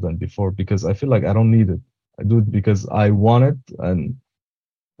abundance now than before because I feel like I don't need it. I do it because I want it,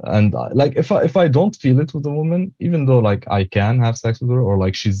 like if I don't feel it with a woman, even though like I can have sex with her or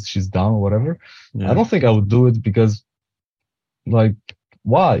like she's down or whatever, I Yeah. don't think I would do it because like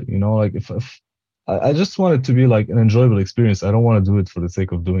why, you know, like if I just want it to be like an enjoyable experience. I don't want to do it for the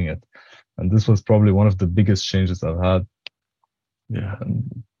sake of doing it, and this was probably one of the biggest changes I've had. Yeah.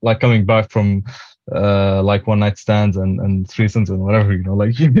 Like coming back from like one night stands and threesomes and whatever, you know,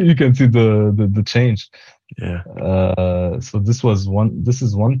 like you can see the change. Yeah. So this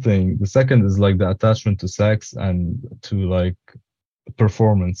is one thing. The second is like the attachment to sex and to like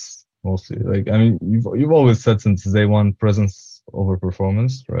performance mostly. Like I mean, you've always said since day one, presence over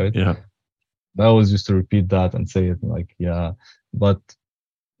performance, right? Yeah. I always used to repeat that and say it like, yeah, but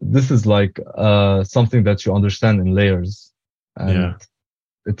this is like something that you understand in layers, and Yeah.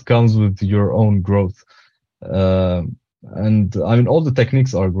 it comes with your own growth. And I mean, all the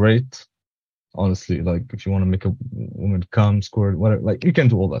techniques are great, honestly. Like if you want to make a woman come, squirt, whatever, like you can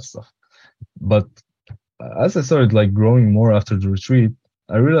do all that stuff. But as I started like growing more after the retreat,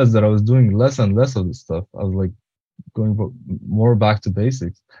 I realized that I was doing less and less of this stuff. I was like going more back to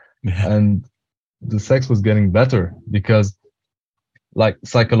basics, Yeah. and the sex was getting better because like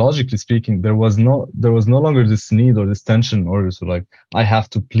psychologically speaking, there was no longer this need or this tension or so like I have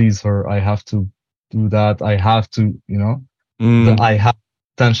to please her, I have to do that, I have to, you know, the Mm. I have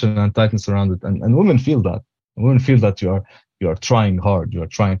tension and tightness around it, and women feel that. Women feel that you are trying hard, you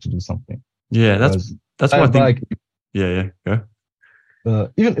are trying to do something. Yeah. Whereas That's what I think. like Yeah. Yeah.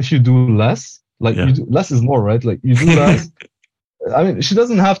 Go. even if you do less, like Yeah. you do less is more, right? Like you do less. I mean, she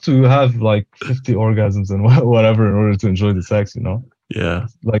doesn't have to have like 50 orgasms and whatever in order to enjoy the sex, you know. Yeah.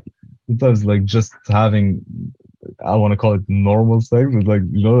 Like sometimes like just having, I want to call it normal sex, but like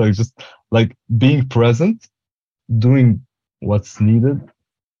you know, like just like being present, doing what's needed,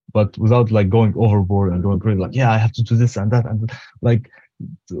 but without like going overboard and going crazy. Like, yeah, I have to do this and that and like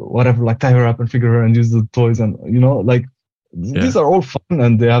whatever, like tie her up and figure her and use the toys and you know, like these Yeah. are all fun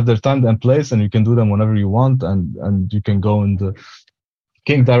and they have their time and place and you can do them whenever you want and you can go in the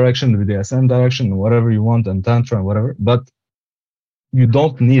kink direction, the BDSM direction, whatever you want and tantra and whatever. But you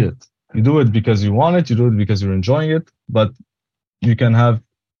don't need it. You do it because you want it. You do it because you're enjoying it. But you can have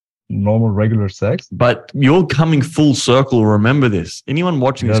normal, regular sex. But you're coming full circle. Remember this. Anyone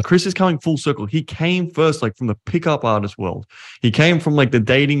watching this, Yes. Chris is coming full circle. He came first, like from the pickup artist world. He came from like the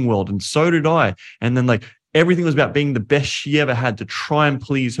dating world, and so did I. And then like everything was about being the best she ever had to try and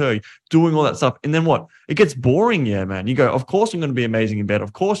please her, doing all that stuff. And then what? It gets boring, yeah, man. You go, of course I'm going to be amazing in bed.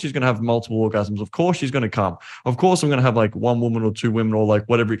 Of course she's going to have multiple orgasms. Of course she's going to come. Of course I'm going to have like one woman or two women or like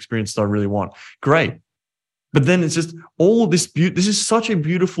whatever experience I really want. Great. But then it's just all this beauty. This is such a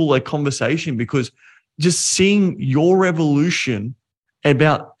beautiful like conversation because just seeing your evolution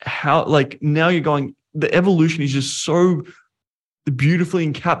about how like now you're going, the evolution is just so beautifully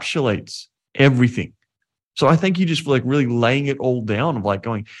encapsulates everything. So I thank you just for like really laying it all down of like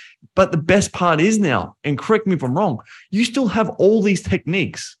going, but the best part is now, and correct me if I'm wrong, you still have all these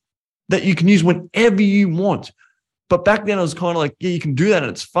techniques that you can use whenever you want. But back then it was kind of like, yeah, you can do that and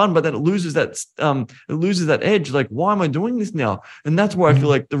it's fun, but then it loses that edge. Like, why am I doing this now? And that's where I feel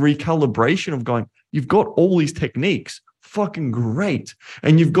like the recalibration of going, you've got all these techniques, fucking great.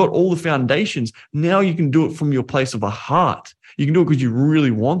 And you've got all the foundations. Now you can do it from your place of a heart. You can do it because you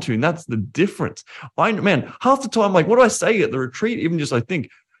really want to. And that's the difference. Man, half the time, like, what do I say at the retreat? Even just, I think,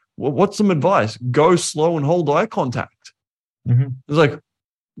 well, what's some advice? Go slow and hold eye contact. Mm-hmm. It's like,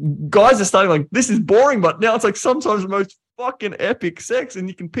 guys are starting like, this is boring, but now it's like sometimes the most fucking epic sex, and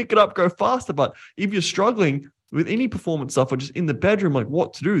you can pick it up, go faster. But if you're struggling with any performance stuff or just in the bedroom, like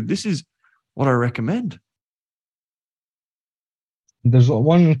what to do, this is what I recommend. There's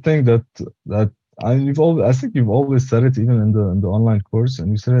one thing that I think you've always said it, even in the online course,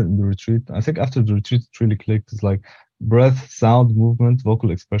 and you said it in the retreat. I think after the retreat, it really clicked. It's like breath, sound, movement,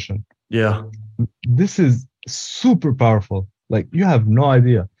 vocal expression. Yeah. This is super powerful. Like, you have no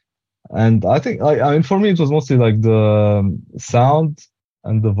idea. And I think, I mean, for me, it was mostly like the sound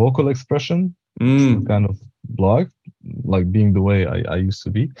and the vocal expression, kind of blocked, like being the way I used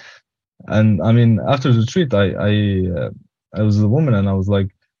to be. And I mean, after the retreat, I was a woman, and I was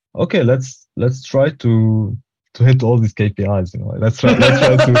like, okay, let's try to hit all these KPIs, you know, let's try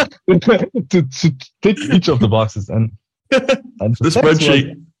to tick each of the boxes. And the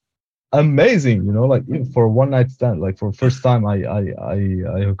spreadsheet. Amazing, you know, like even for a one night stand, like for first time I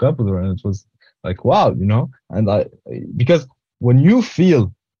hook up with her, and it was like, wow, you know. And because when you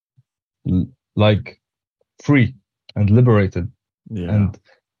feel like free and liberated, and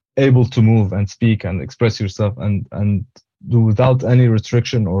able to move and speak and express yourself and do without any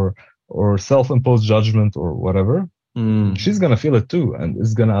restriction or self-imposed judgment or whatever, she's gonna feel it too, and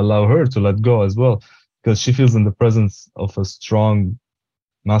it's gonna allow her to let go as well, because she feels in the presence of a strong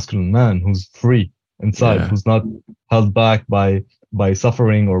masculine man who's free inside, who's not held back by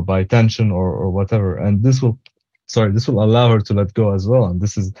suffering or by tension or whatever. And this will allow her to let go as well. And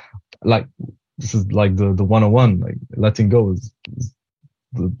this is like the 101, like letting go is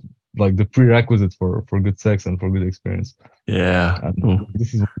the prerequisite for good sex and for good experience. And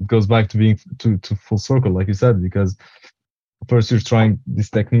this is what goes back to being to full circle, like you said, because first you're trying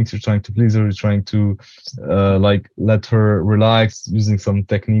these techniques, you're trying to please her, you're trying to like let her relax using some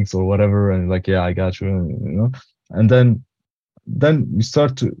techniques or whatever, and like, yeah, I got you, you know. And then you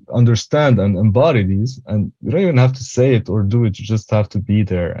start to understand and embody these, and you don't even have to say it or do it, you just have to be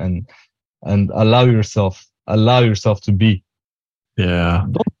there and allow yourself to be.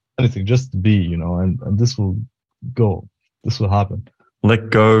 Don't do anything, just be, you know, and this will happen.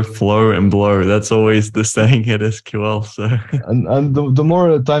 Let go, flow, and blow. That's always the saying at SQL. So, and the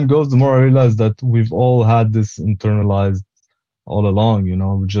more time goes, the more I realize that we've all had this internalized all along. You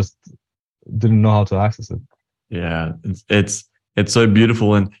know, we just didn't know how to access it. Yeah, it's so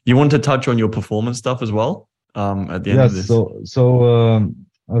beautiful. And you want to touch on your performance stuff as well at the end of this. So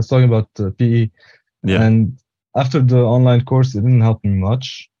I was talking about PE, and after the online course, it didn't help me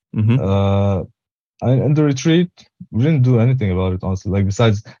much. In the retreat, we didn't do anything about it, honestly, like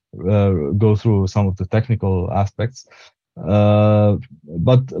besides go through some of the technical aspects. But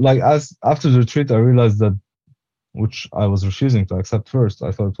like after the retreat, I realized that, which I was refusing to accept first,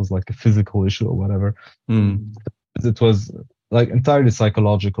 I thought it was like a physical issue or whatever. It was like entirely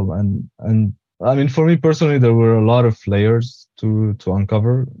psychological. And I mean, for me personally, there were a lot of layers to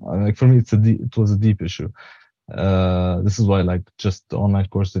uncover. Like for me, it was a deep issue. This is why like just the online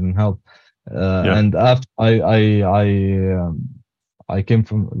course didn't help. And after I came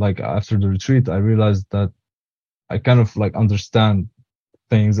from, like, after the retreat, I realized that I kind of like understand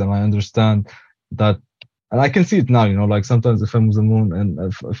things, and I understand that, and I can see it now, you know, like sometimes if I'm with the moon and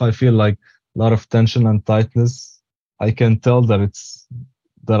if I feel like a lot of tension and tightness, I can tell that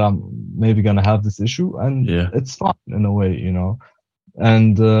I'm maybe gonna have this issue, and it's fine in a way, you know.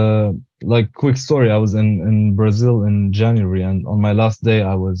 And like, quick story, I was in Brazil in January, and on my last day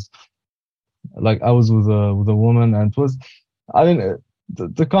I was with a woman, and it was, I mean,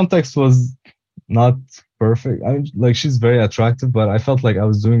 the context was not perfect. I mean, like, she's very attractive, but I felt like I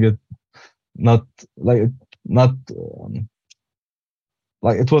was doing it not like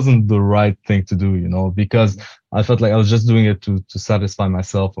it wasn't the right thing to do, you know, because I felt like I was just doing it to satisfy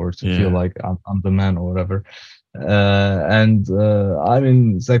myself or to feel like I'm the man or whatever. I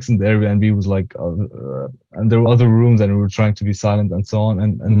mean, sex in the Airbnb was like, and there were other rooms, and we were trying to be silent and so on.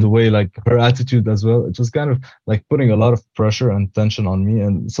 And the way, like, her attitude as well, it was kind of like putting a lot of pressure and tension on me.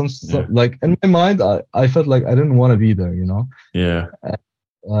 And some like in my mind, I felt like I didn't want to be there, you know?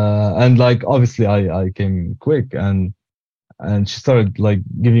 And like, obviously I came quick, and she started like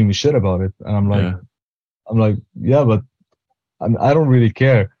giving me shit about it. And I'm like, yeah, but I don't really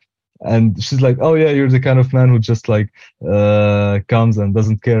care. And she's like, "Oh yeah, you're the kind of man who just like comes and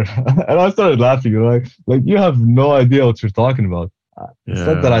doesn't care." And I started laughing, like you have no idea what you're talking about. It's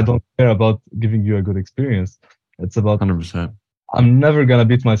not that I Yeah, don't care about giving you a good experience. It's about 100%. I'm never gonna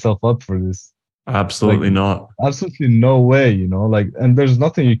beat myself up for this. Like Absolutely not. absolutely no way, like, and there's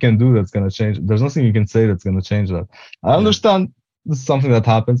nothing you can do that's gonna change. There's nothing you can say that's gonna change that. I Yeah, understand this is something that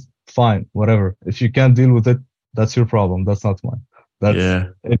happens. Fine, whatever. If you can't deal with it, that's your problem. That's not mine. That's yeah,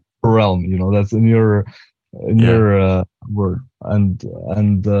 in your realm, that's in your yeah, word. And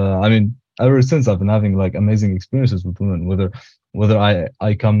I mean, ever since I've been having like amazing experiences with women, whether I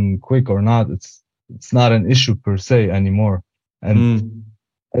come quick or not, it's not an issue per se anymore. And mm,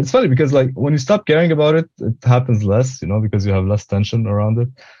 it's funny because like when you stop caring about it, it happens less, because you have less tension around it.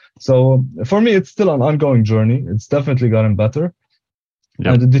 So for me, it's still an ongoing journey. It's definitely gotten better, and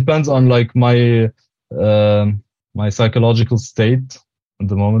yep, it depends on like um, my psychological state at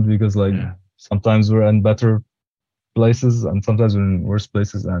the moment because like yeah, sometimes we're in better places and sometimes we're in worse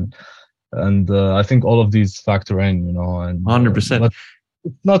places, and I think all of these factor in, and 100%. but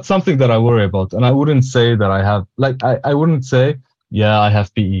it's not something that I worry about. And I wouldn't say that I have like I wouldn't say, yeah, I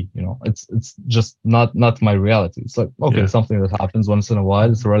have PE, It's just not my reality. It's like, okay, Yeah. something that happens once in a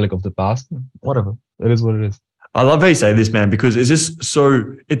while, it's a relic of the past. Whatever. It is what it is. I love how you say this, man, because it's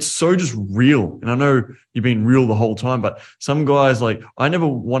so just real. And I know you've been real the whole time, but some guys like, I never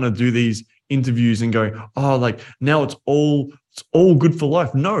want to do these interviews and go, oh, like now it's all good for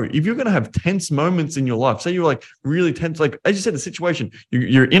life. No, if you're going to have tense moments in your life, say you're like really tense, like as you said, the situation,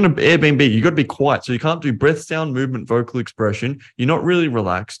 you're in an Airbnb, you got to be quiet. So you can't do breath, sound, movement, vocal expression. You're not really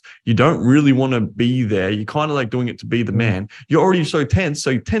relaxed. You don't really want to be there. You're kind of like doing it to be the Yeah. man. You're already so tense.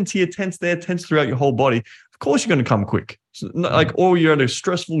 So tense here, tense there, tense throughout your whole body. Of course, you're going to come quick. So, like, or you're at a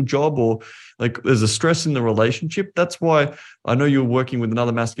stressful job, or like there's a stress in the relationship. That's why I know you're working with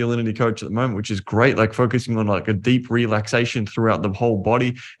another masculinity coach at the moment, which is great, like focusing on like a deep relaxation throughout the whole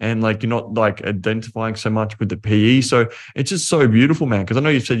body. And like, you're not like identifying so much with the PE. So it's just so beautiful, man. Cause I know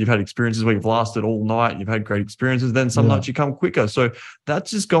you've said you've had experiences where you've lasted all night, you've had great experiences. Then some Yeah. nights you come quicker. So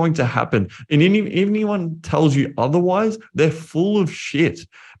that's just going to happen. And anyone tells you otherwise, they're full of shit.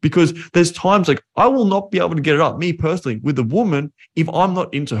 Because there's times like I will not be able to get it up, me personally, with a woman if I'm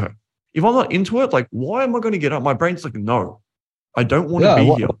not into her. If I'm not into it, like, why am I going to get up? My brain's like, no, I don't want to Yeah. be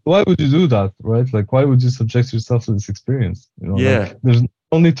Why, here. why would you do that? Right? Like, why would you subject yourself to this experience? Like Yeah. there's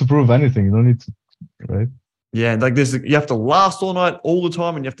no need to prove anything. You don't need to, right? Yeah. Like this, you have to last all night, all the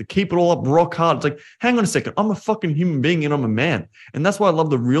time, and you have to keep it all up rock hard. It's like, hang on a second. I'm a fucking human being and I'm a man. And that's why I love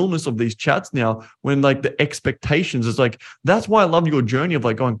the realness of these chats now when like the expectations is like, that's why I love your journey of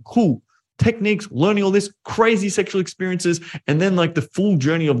like going, cool, techniques, learning all this crazy sexual experiences, and then like the full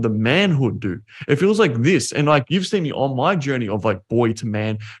journey of the manhood, dude. It feels like this. And like you've seen me on my journey of like boy to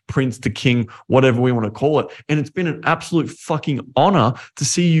man, prince to king, whatever we want to call it. And it's been an absolute fucking honor to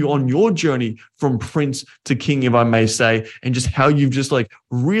see you on your journey from prince to king, if I may say, and just how you've just like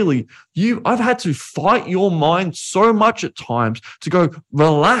really I've had to fight your mind so much at times to go,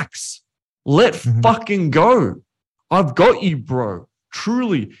 relax, let Mhm. fucking go. I've got you, bro.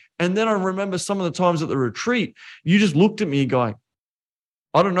 Truly. And then I remember some of the times at the retreat, you just looked at me going,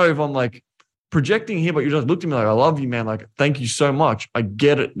 I don't know if I'm like projecting here, but you just looked at me like, I love you, man. Like, thank you so much. I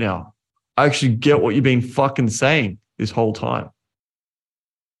get it now. I actually get what you've been fucking saying this whole time.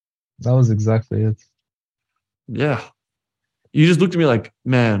 That was exactly it. Yeah. You just looked at me like,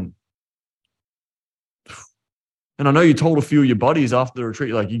 man. And I know you told a few of your buddies after the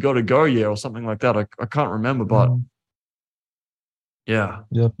retreat, like, you got to go, yeah, or something like that. I can't remember, but Mhm. yeah.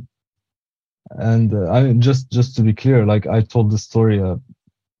 Yep. And I mean, just to be clear, like I told this story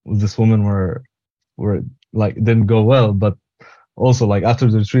with this woman where it, like didn't go well, but also like after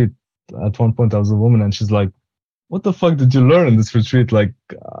the retreat, at one point I was a woman, and she's like, "What the fuck did you learn in this retreat?" Like,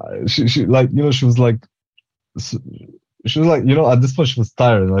 she like she was like, s- she was like, at this point she was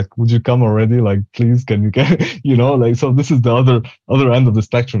tired. Like, would you come already? Like, please, can you get, like, so this is the other end of the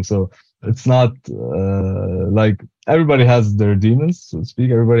spectrum. So it's not like everybody has their demons, so to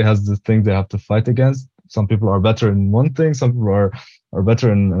speak. Everybody has the thing they have to fight against. Some people are better in one thing. Some people are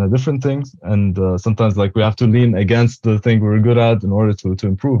better in different things. And sometimes like we have to lean against the thing we're good at in order to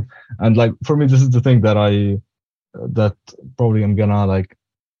improve. And like for me, this is the thing that probably I'm gonna like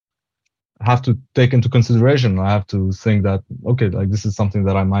have to take into consideration. I have to think that okay, like this is something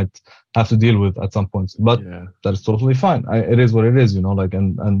that I might have to deal with at some point, but Yeah. that is totally fine. It is what it is, like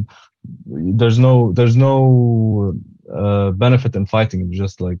and there's no benefit in fighting. It's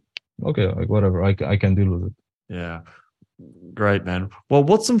just like okay, like whatever, I can deal with it. Yeah. Great, man. Well,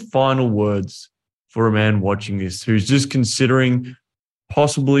 what's some final words for a man watching this who's just considering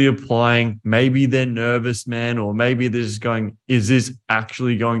possibly applying. Maybe they're nervous, man, or maybe they're just going, is this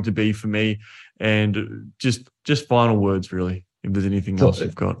actually going to be for me? And just final words, really, if there's anything So else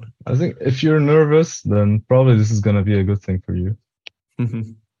you've got. I think if you're nervous, then probably this is gonna be a good thing for you.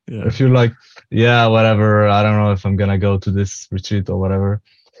 Yeah. If you're like, yeah, whatever, I don't know if I'm gonna go to this retreat or whatever,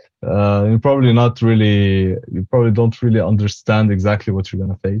 you probably don't really understand exactly what you're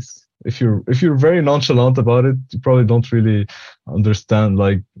gonna face. If you're very nonchalant about it, you probably don't really understand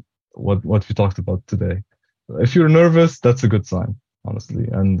like what we talked about today. If you're nervous, that's a good sign, honestly.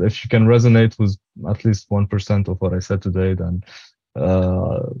 And if you can resonate with at least 1% of what I said today, then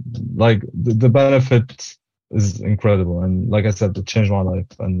uh, like the benefit is incredible. And like I said, it changed my life,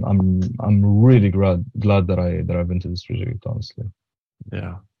 and I'm really glad that I've been to this retreat, honestly.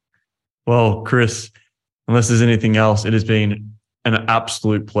 Yeah. Well, Chris, unless there's anything else, it has been an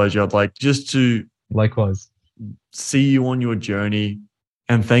absolute pleasure. I'd like just to Likewise. see you on your journey,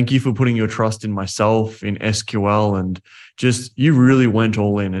 and thank you for putting your trust in myself, in SQL, and just you really went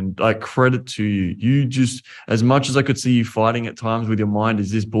all in, and like credit to you. You just, as much as I could see you fighting at times with your mind,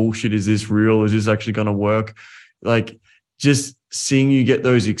 is this bullshit? Is this real? Is this actually going to work? Like just seeing you get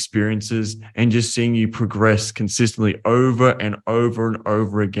those experiences and just seeing you progress consistently over and over and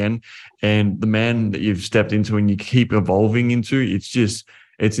over again. And the man that you've stepped into and you keep evolving into,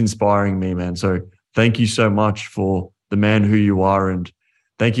 it's inspiring me, man. So thank you so much for the man who you are. And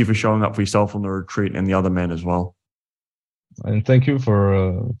thank you for showing up for yourself on the retreat and the other men as well. And thank you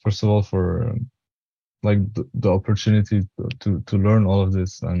for, first of all, for like the opportunity to learn all of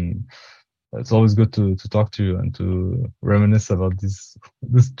this. And it's always good to talk to you and to reminisce about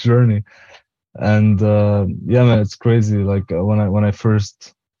this journey. And yeah, man, it's crazy. Like when I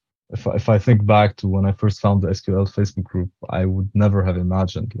first, if I think back to when I first found the SQL Facebook group, I would never have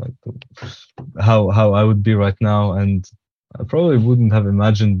imagined like how I would be right now, and I probably wouldn't have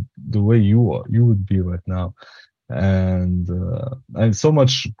imagined the way you would be right now. And so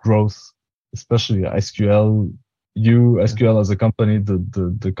much growth, especially SQL as a company,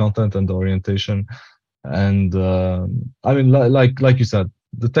 the content and the orientation. And I mean, like you said,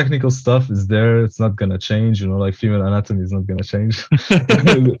 the technical stuff is there. It's not gonna change. Like female anatomy is not gonna change.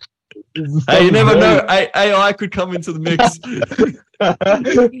 Hey, you never know. AI could come into the mix.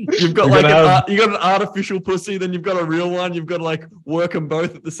 You've got you got an artificial pussy, then you've got a real one. You've got to like work them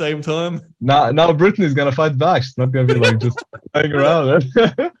both at the same time. Now Brittany's gonna fight back. She's not gonna be like just playing around.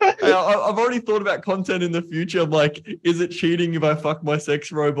 Hey, I've already thought about content in the future. I'm like, is it cheating if I fuck my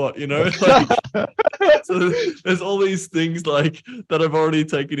sex robot? Like, so there's all these things like that I've already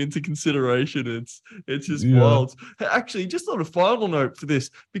taken into consideration. It's just wild. Actually, just on a final note for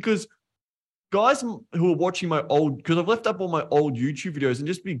this, because guys who are watching my old, because I've left up all my old YouTube videos, and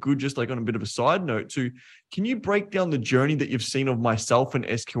just be good, just like on a bit of a side note too, can you break down the journey that you've seen of myself and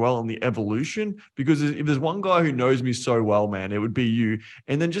SQL and the evolution? Because if there's one guy who knows me so well, man, it would be you.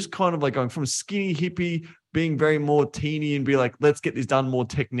 And then just kind of like going from skinny hippie, being very more teeny and be like, let's get this done, more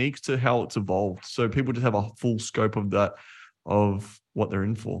techniques, to how it's evolved. So people just have a full scope of that, of what they're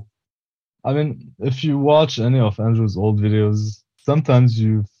in for. I mean, if you watch any of Andrew's old videos, sometimes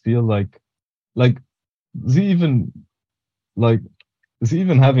you feel like is he even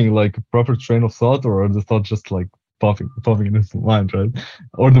having like a proper train of thought, or are the thoughts just like popping in his mind, right?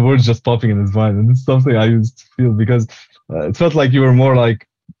 Or the words just popping in his mind? And it's something I used to feel, because it felt like you were more like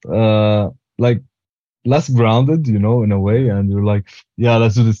less grounded, in a way, and you're like, yeah,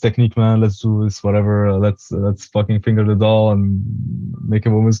 let's do this technique, man, let's do this, whatever, let's fucking finger the doll and make a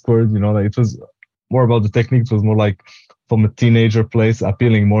woman squirt, like it was more about the technique. It was more like from a teenager place,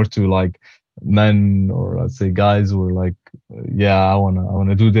 appealing more to like men, or let's say guys, who were like, yeah, I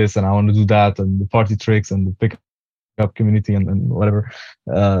wanna do this and I wanna do that, and the party tricks and the pickup community and whatever.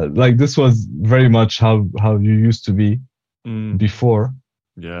 Like this was very much how you used to be before.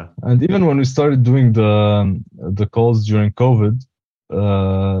 Yeah. And even when we started doing the calls during COVID,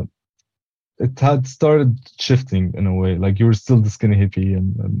 it had started shifting in a way. Like you were still the skinny hippie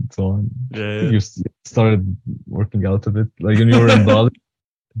and so on. Yeah. You started working out a bit, like when you were in Bali.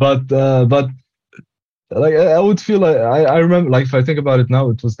 But like I would feel like I remember, like if I think about it now,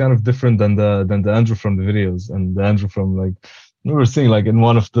 it was kind of different than the Andrew from the videos, and the Andrew from, like, we were seeing like in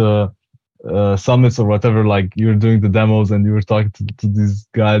one of the summits or whatever, like you were doing the demos and you were talking to these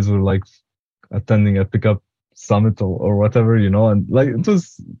guys who were like attending a pickup summit or whatever, and like it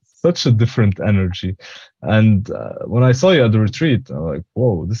was such a different energy. And when I saw you at the retreat, I'm like,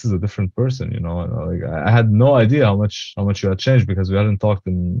 whoa, this is a different person, and like I had no idea how much you had changed, because we hadn't talked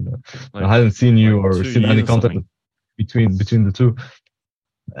I hadn't seen you or seen any contact between the two.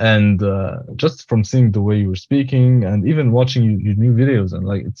 And just from seeing the way you were speaking and even watching your new videos, and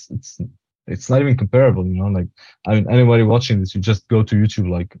like it's not even comparable, you know. Like, I mean, anybody watching this, you just go to YouTube,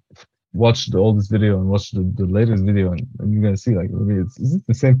 like watch the oldest video and watch the latest video, and you're gonna see like, maybe is it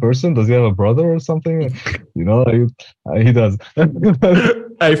the same person? Does he have a brother or something? You know, like, he does.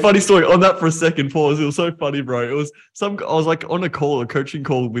 Hey, funny story on that for a second, pause. It was so funny, bro. It was I was like on a coaching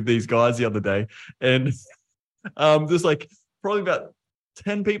call with these guys the other day, and there's like probably about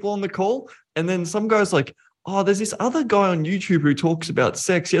 10 people on the call. And then some guy's like, oh, there's this other guy on YouTube who talks about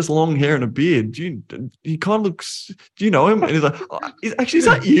sex. He has long hair and a beard. He kind of looks, do you know him? And he's like, oh, is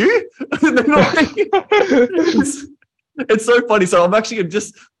that you? It's so funny. So I'm actually going to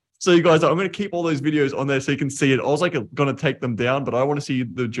just, so you guys, I'm going to keep all those videos on there so you can see it. I was like going to take them down, but I want to see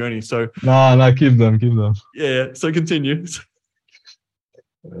the journey. So no, keep them. Yeah. So continue.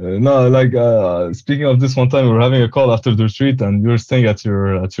 No, like speaking of this, one time we were having a call after the retreat, and you were staying at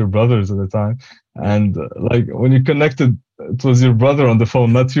your brother's at the time, and like when you connected, it was your brother on the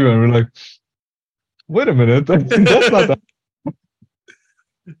phone, not you, and we're like, wait a minute, that's not.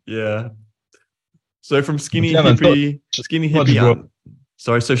 Yeah. So from skinny Yeah, man, skinny much hippie,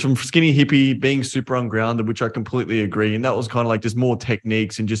 so from skinny hippie being super ungrounded, which I completely agree, and that was kind of like just more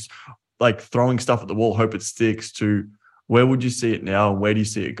techniques and just like throwing stuff at the wall, hope it sticks, to where would you see it now, and where do you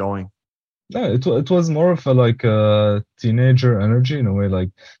see it going? Yeah, it was more of a like a teenager energy in a way, like,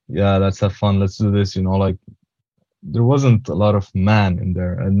 yeah, let's have fun, let's do this, you know, like there wasn't a lot of man in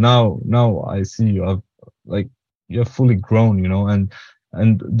there. And now I see you have like you have fully grown, you know, and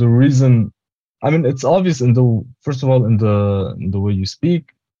the reason, I mean, it's obvious in the first of all in the way you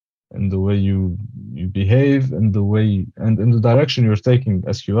speak, in the way you behave, in the way and in the direction you're taking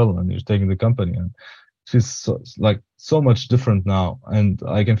SQL and you're taking the company, and she's like so much different now, and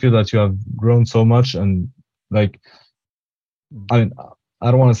I can feel that you have grown so much. And like, I mean,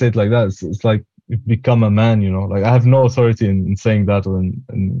 I don't want to say it like that. It's like you've become a man, you know. Like, I have no authority in saying that or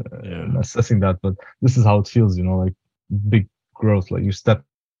in assessing that, but this is how it feels, you know. Like, big growth. Like, you step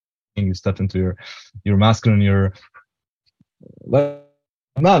into your masculine, your like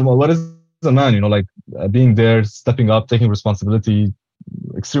man. Well, what is a man? You know, like being there, stepping up, taking responsibility,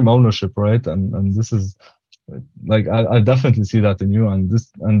 extreme ownership, right? And this is like I definitely see that in you, and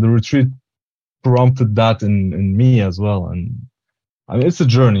the retreat prompted that in me as well. And I mean, it's a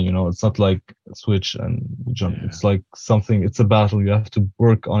journey, you know. It's not like a switch and jump. Yeah. It's like something. It's a battle. You have to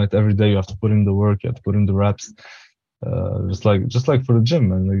work on it every day. You have to put in the work. You have to put in the reps. Just like for the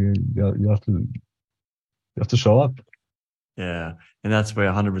gym, and you have to show up. Yeah. And that's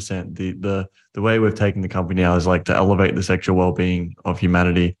where 100% the way we've taken the company now is like to elevate the sexual well-being of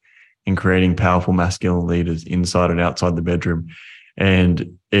humanity in creating powerful masculine leaders inside and outside the bedroom.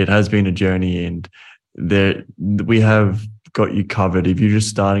 And it has been a journey, and we have got you covered. If you're just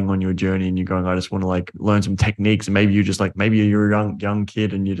starting on your journey and you're going, I just want to like learn some techniques, and maybe you're a young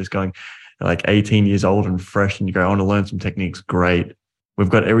kid and you're just going like 18 years old and fresh, and you go, I want to learn some techniques. Great. We've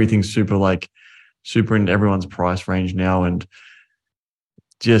got everything super in everyone's price range now, and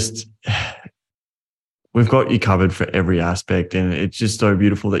just we've got you covered for every aspect. And it's just so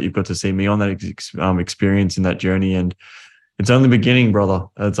beautiful that you've got to see me on that experience in that journey. And it's only beginning, brother.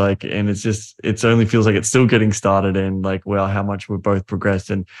 It's like, and it's only feels like it's still getting started, and like, wow, how much we've both progressed.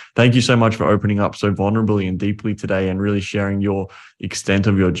 And thank you so much for opening up so vulnerably and deeply today, and really sharing your extent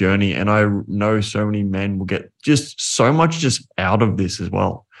of your journey. And I know so many men will get just so much just out of this as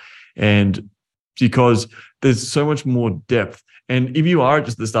well. And because there's so much more depth. And if you are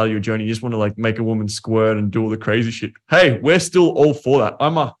just at the start of your journey, you just want to like make a woman squirt and do all the crazy shit. Hey, we're still all for that.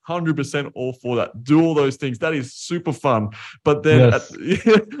 I'm 100% all for that. Do all those things. That is super fun. But then Yes.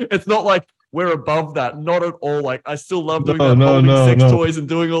 it's not like we're above that. Not at all. Like, I still love doing No, that, no, holding no, sex no. toys and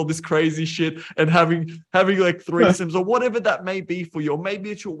doing all this crazy shit and having like threesomes or whatever that may be for you. Or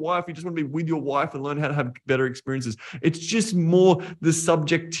maybe it's your wife. You just want to be with your wife and learn how to have better experiences. It's just more the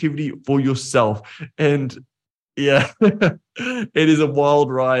subjectivity for yourself. And yeah, it is a wild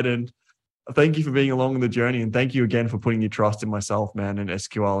ride. And thank you for being along in the journey. And thank you again for putting your trust in myself, man, and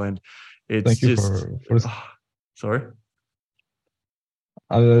SQL. And it's Thank you just, for sorry.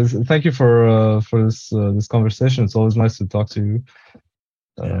 thank you for this conversation. It's always nice to talk to you.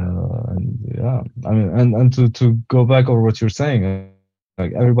 And yeah, I mean, and to go back over what you're saying,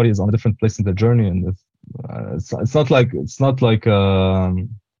 like everybody is on a different place in their journey, and it's not like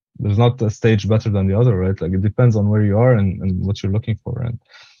there's not a stage better than the other, right? Like, it depends on where you are and what you're looking for,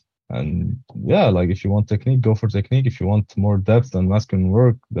 and yeah, like if you want technique, go for technique. If you want more depth and masculine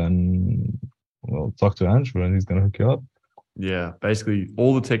work, then well, talk to Andrew and he's gonna hook you up. Yeah, basically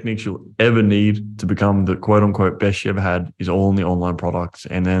all the techniques you'll ever need to become the quote unquote best you ever had is all in the online products.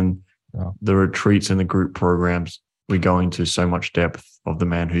 And then Yeah. the retreats and the group programs, we go into so much depth of the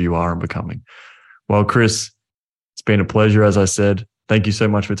man who you are and becoming. Well, Chris, it's been a pleasure, as I said. Thank you so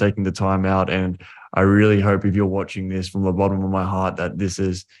much for taking the time out. And I really hope if you're watching this from the bottom of my heart that this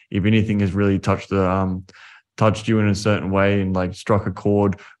is, if anything has really touched you in a certain way and like struck a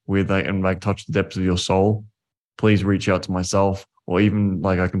chord with like and like touched the depths of your soul, please reach out to myself, or even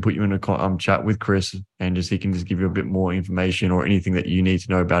like I can put you in a chat with Chris and just he can just give you a bit more information or anything that you need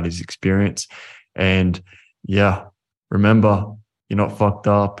to know about his experience. And yeah, remember, you're not fucked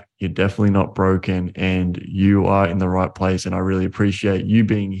up. You're definitely not broken, and you are in the right place. And I really appreciate you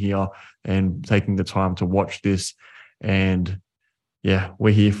being here and taking the time to watch this. And yeah,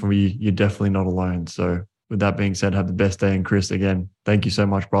 we're here for you. You're definitely not alone. So with that being said, have the best day. And Chris, again, thank you so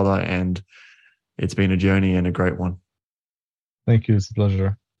much, brother. And it's been a journey and a great one. Thank you. It's a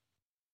pleasure.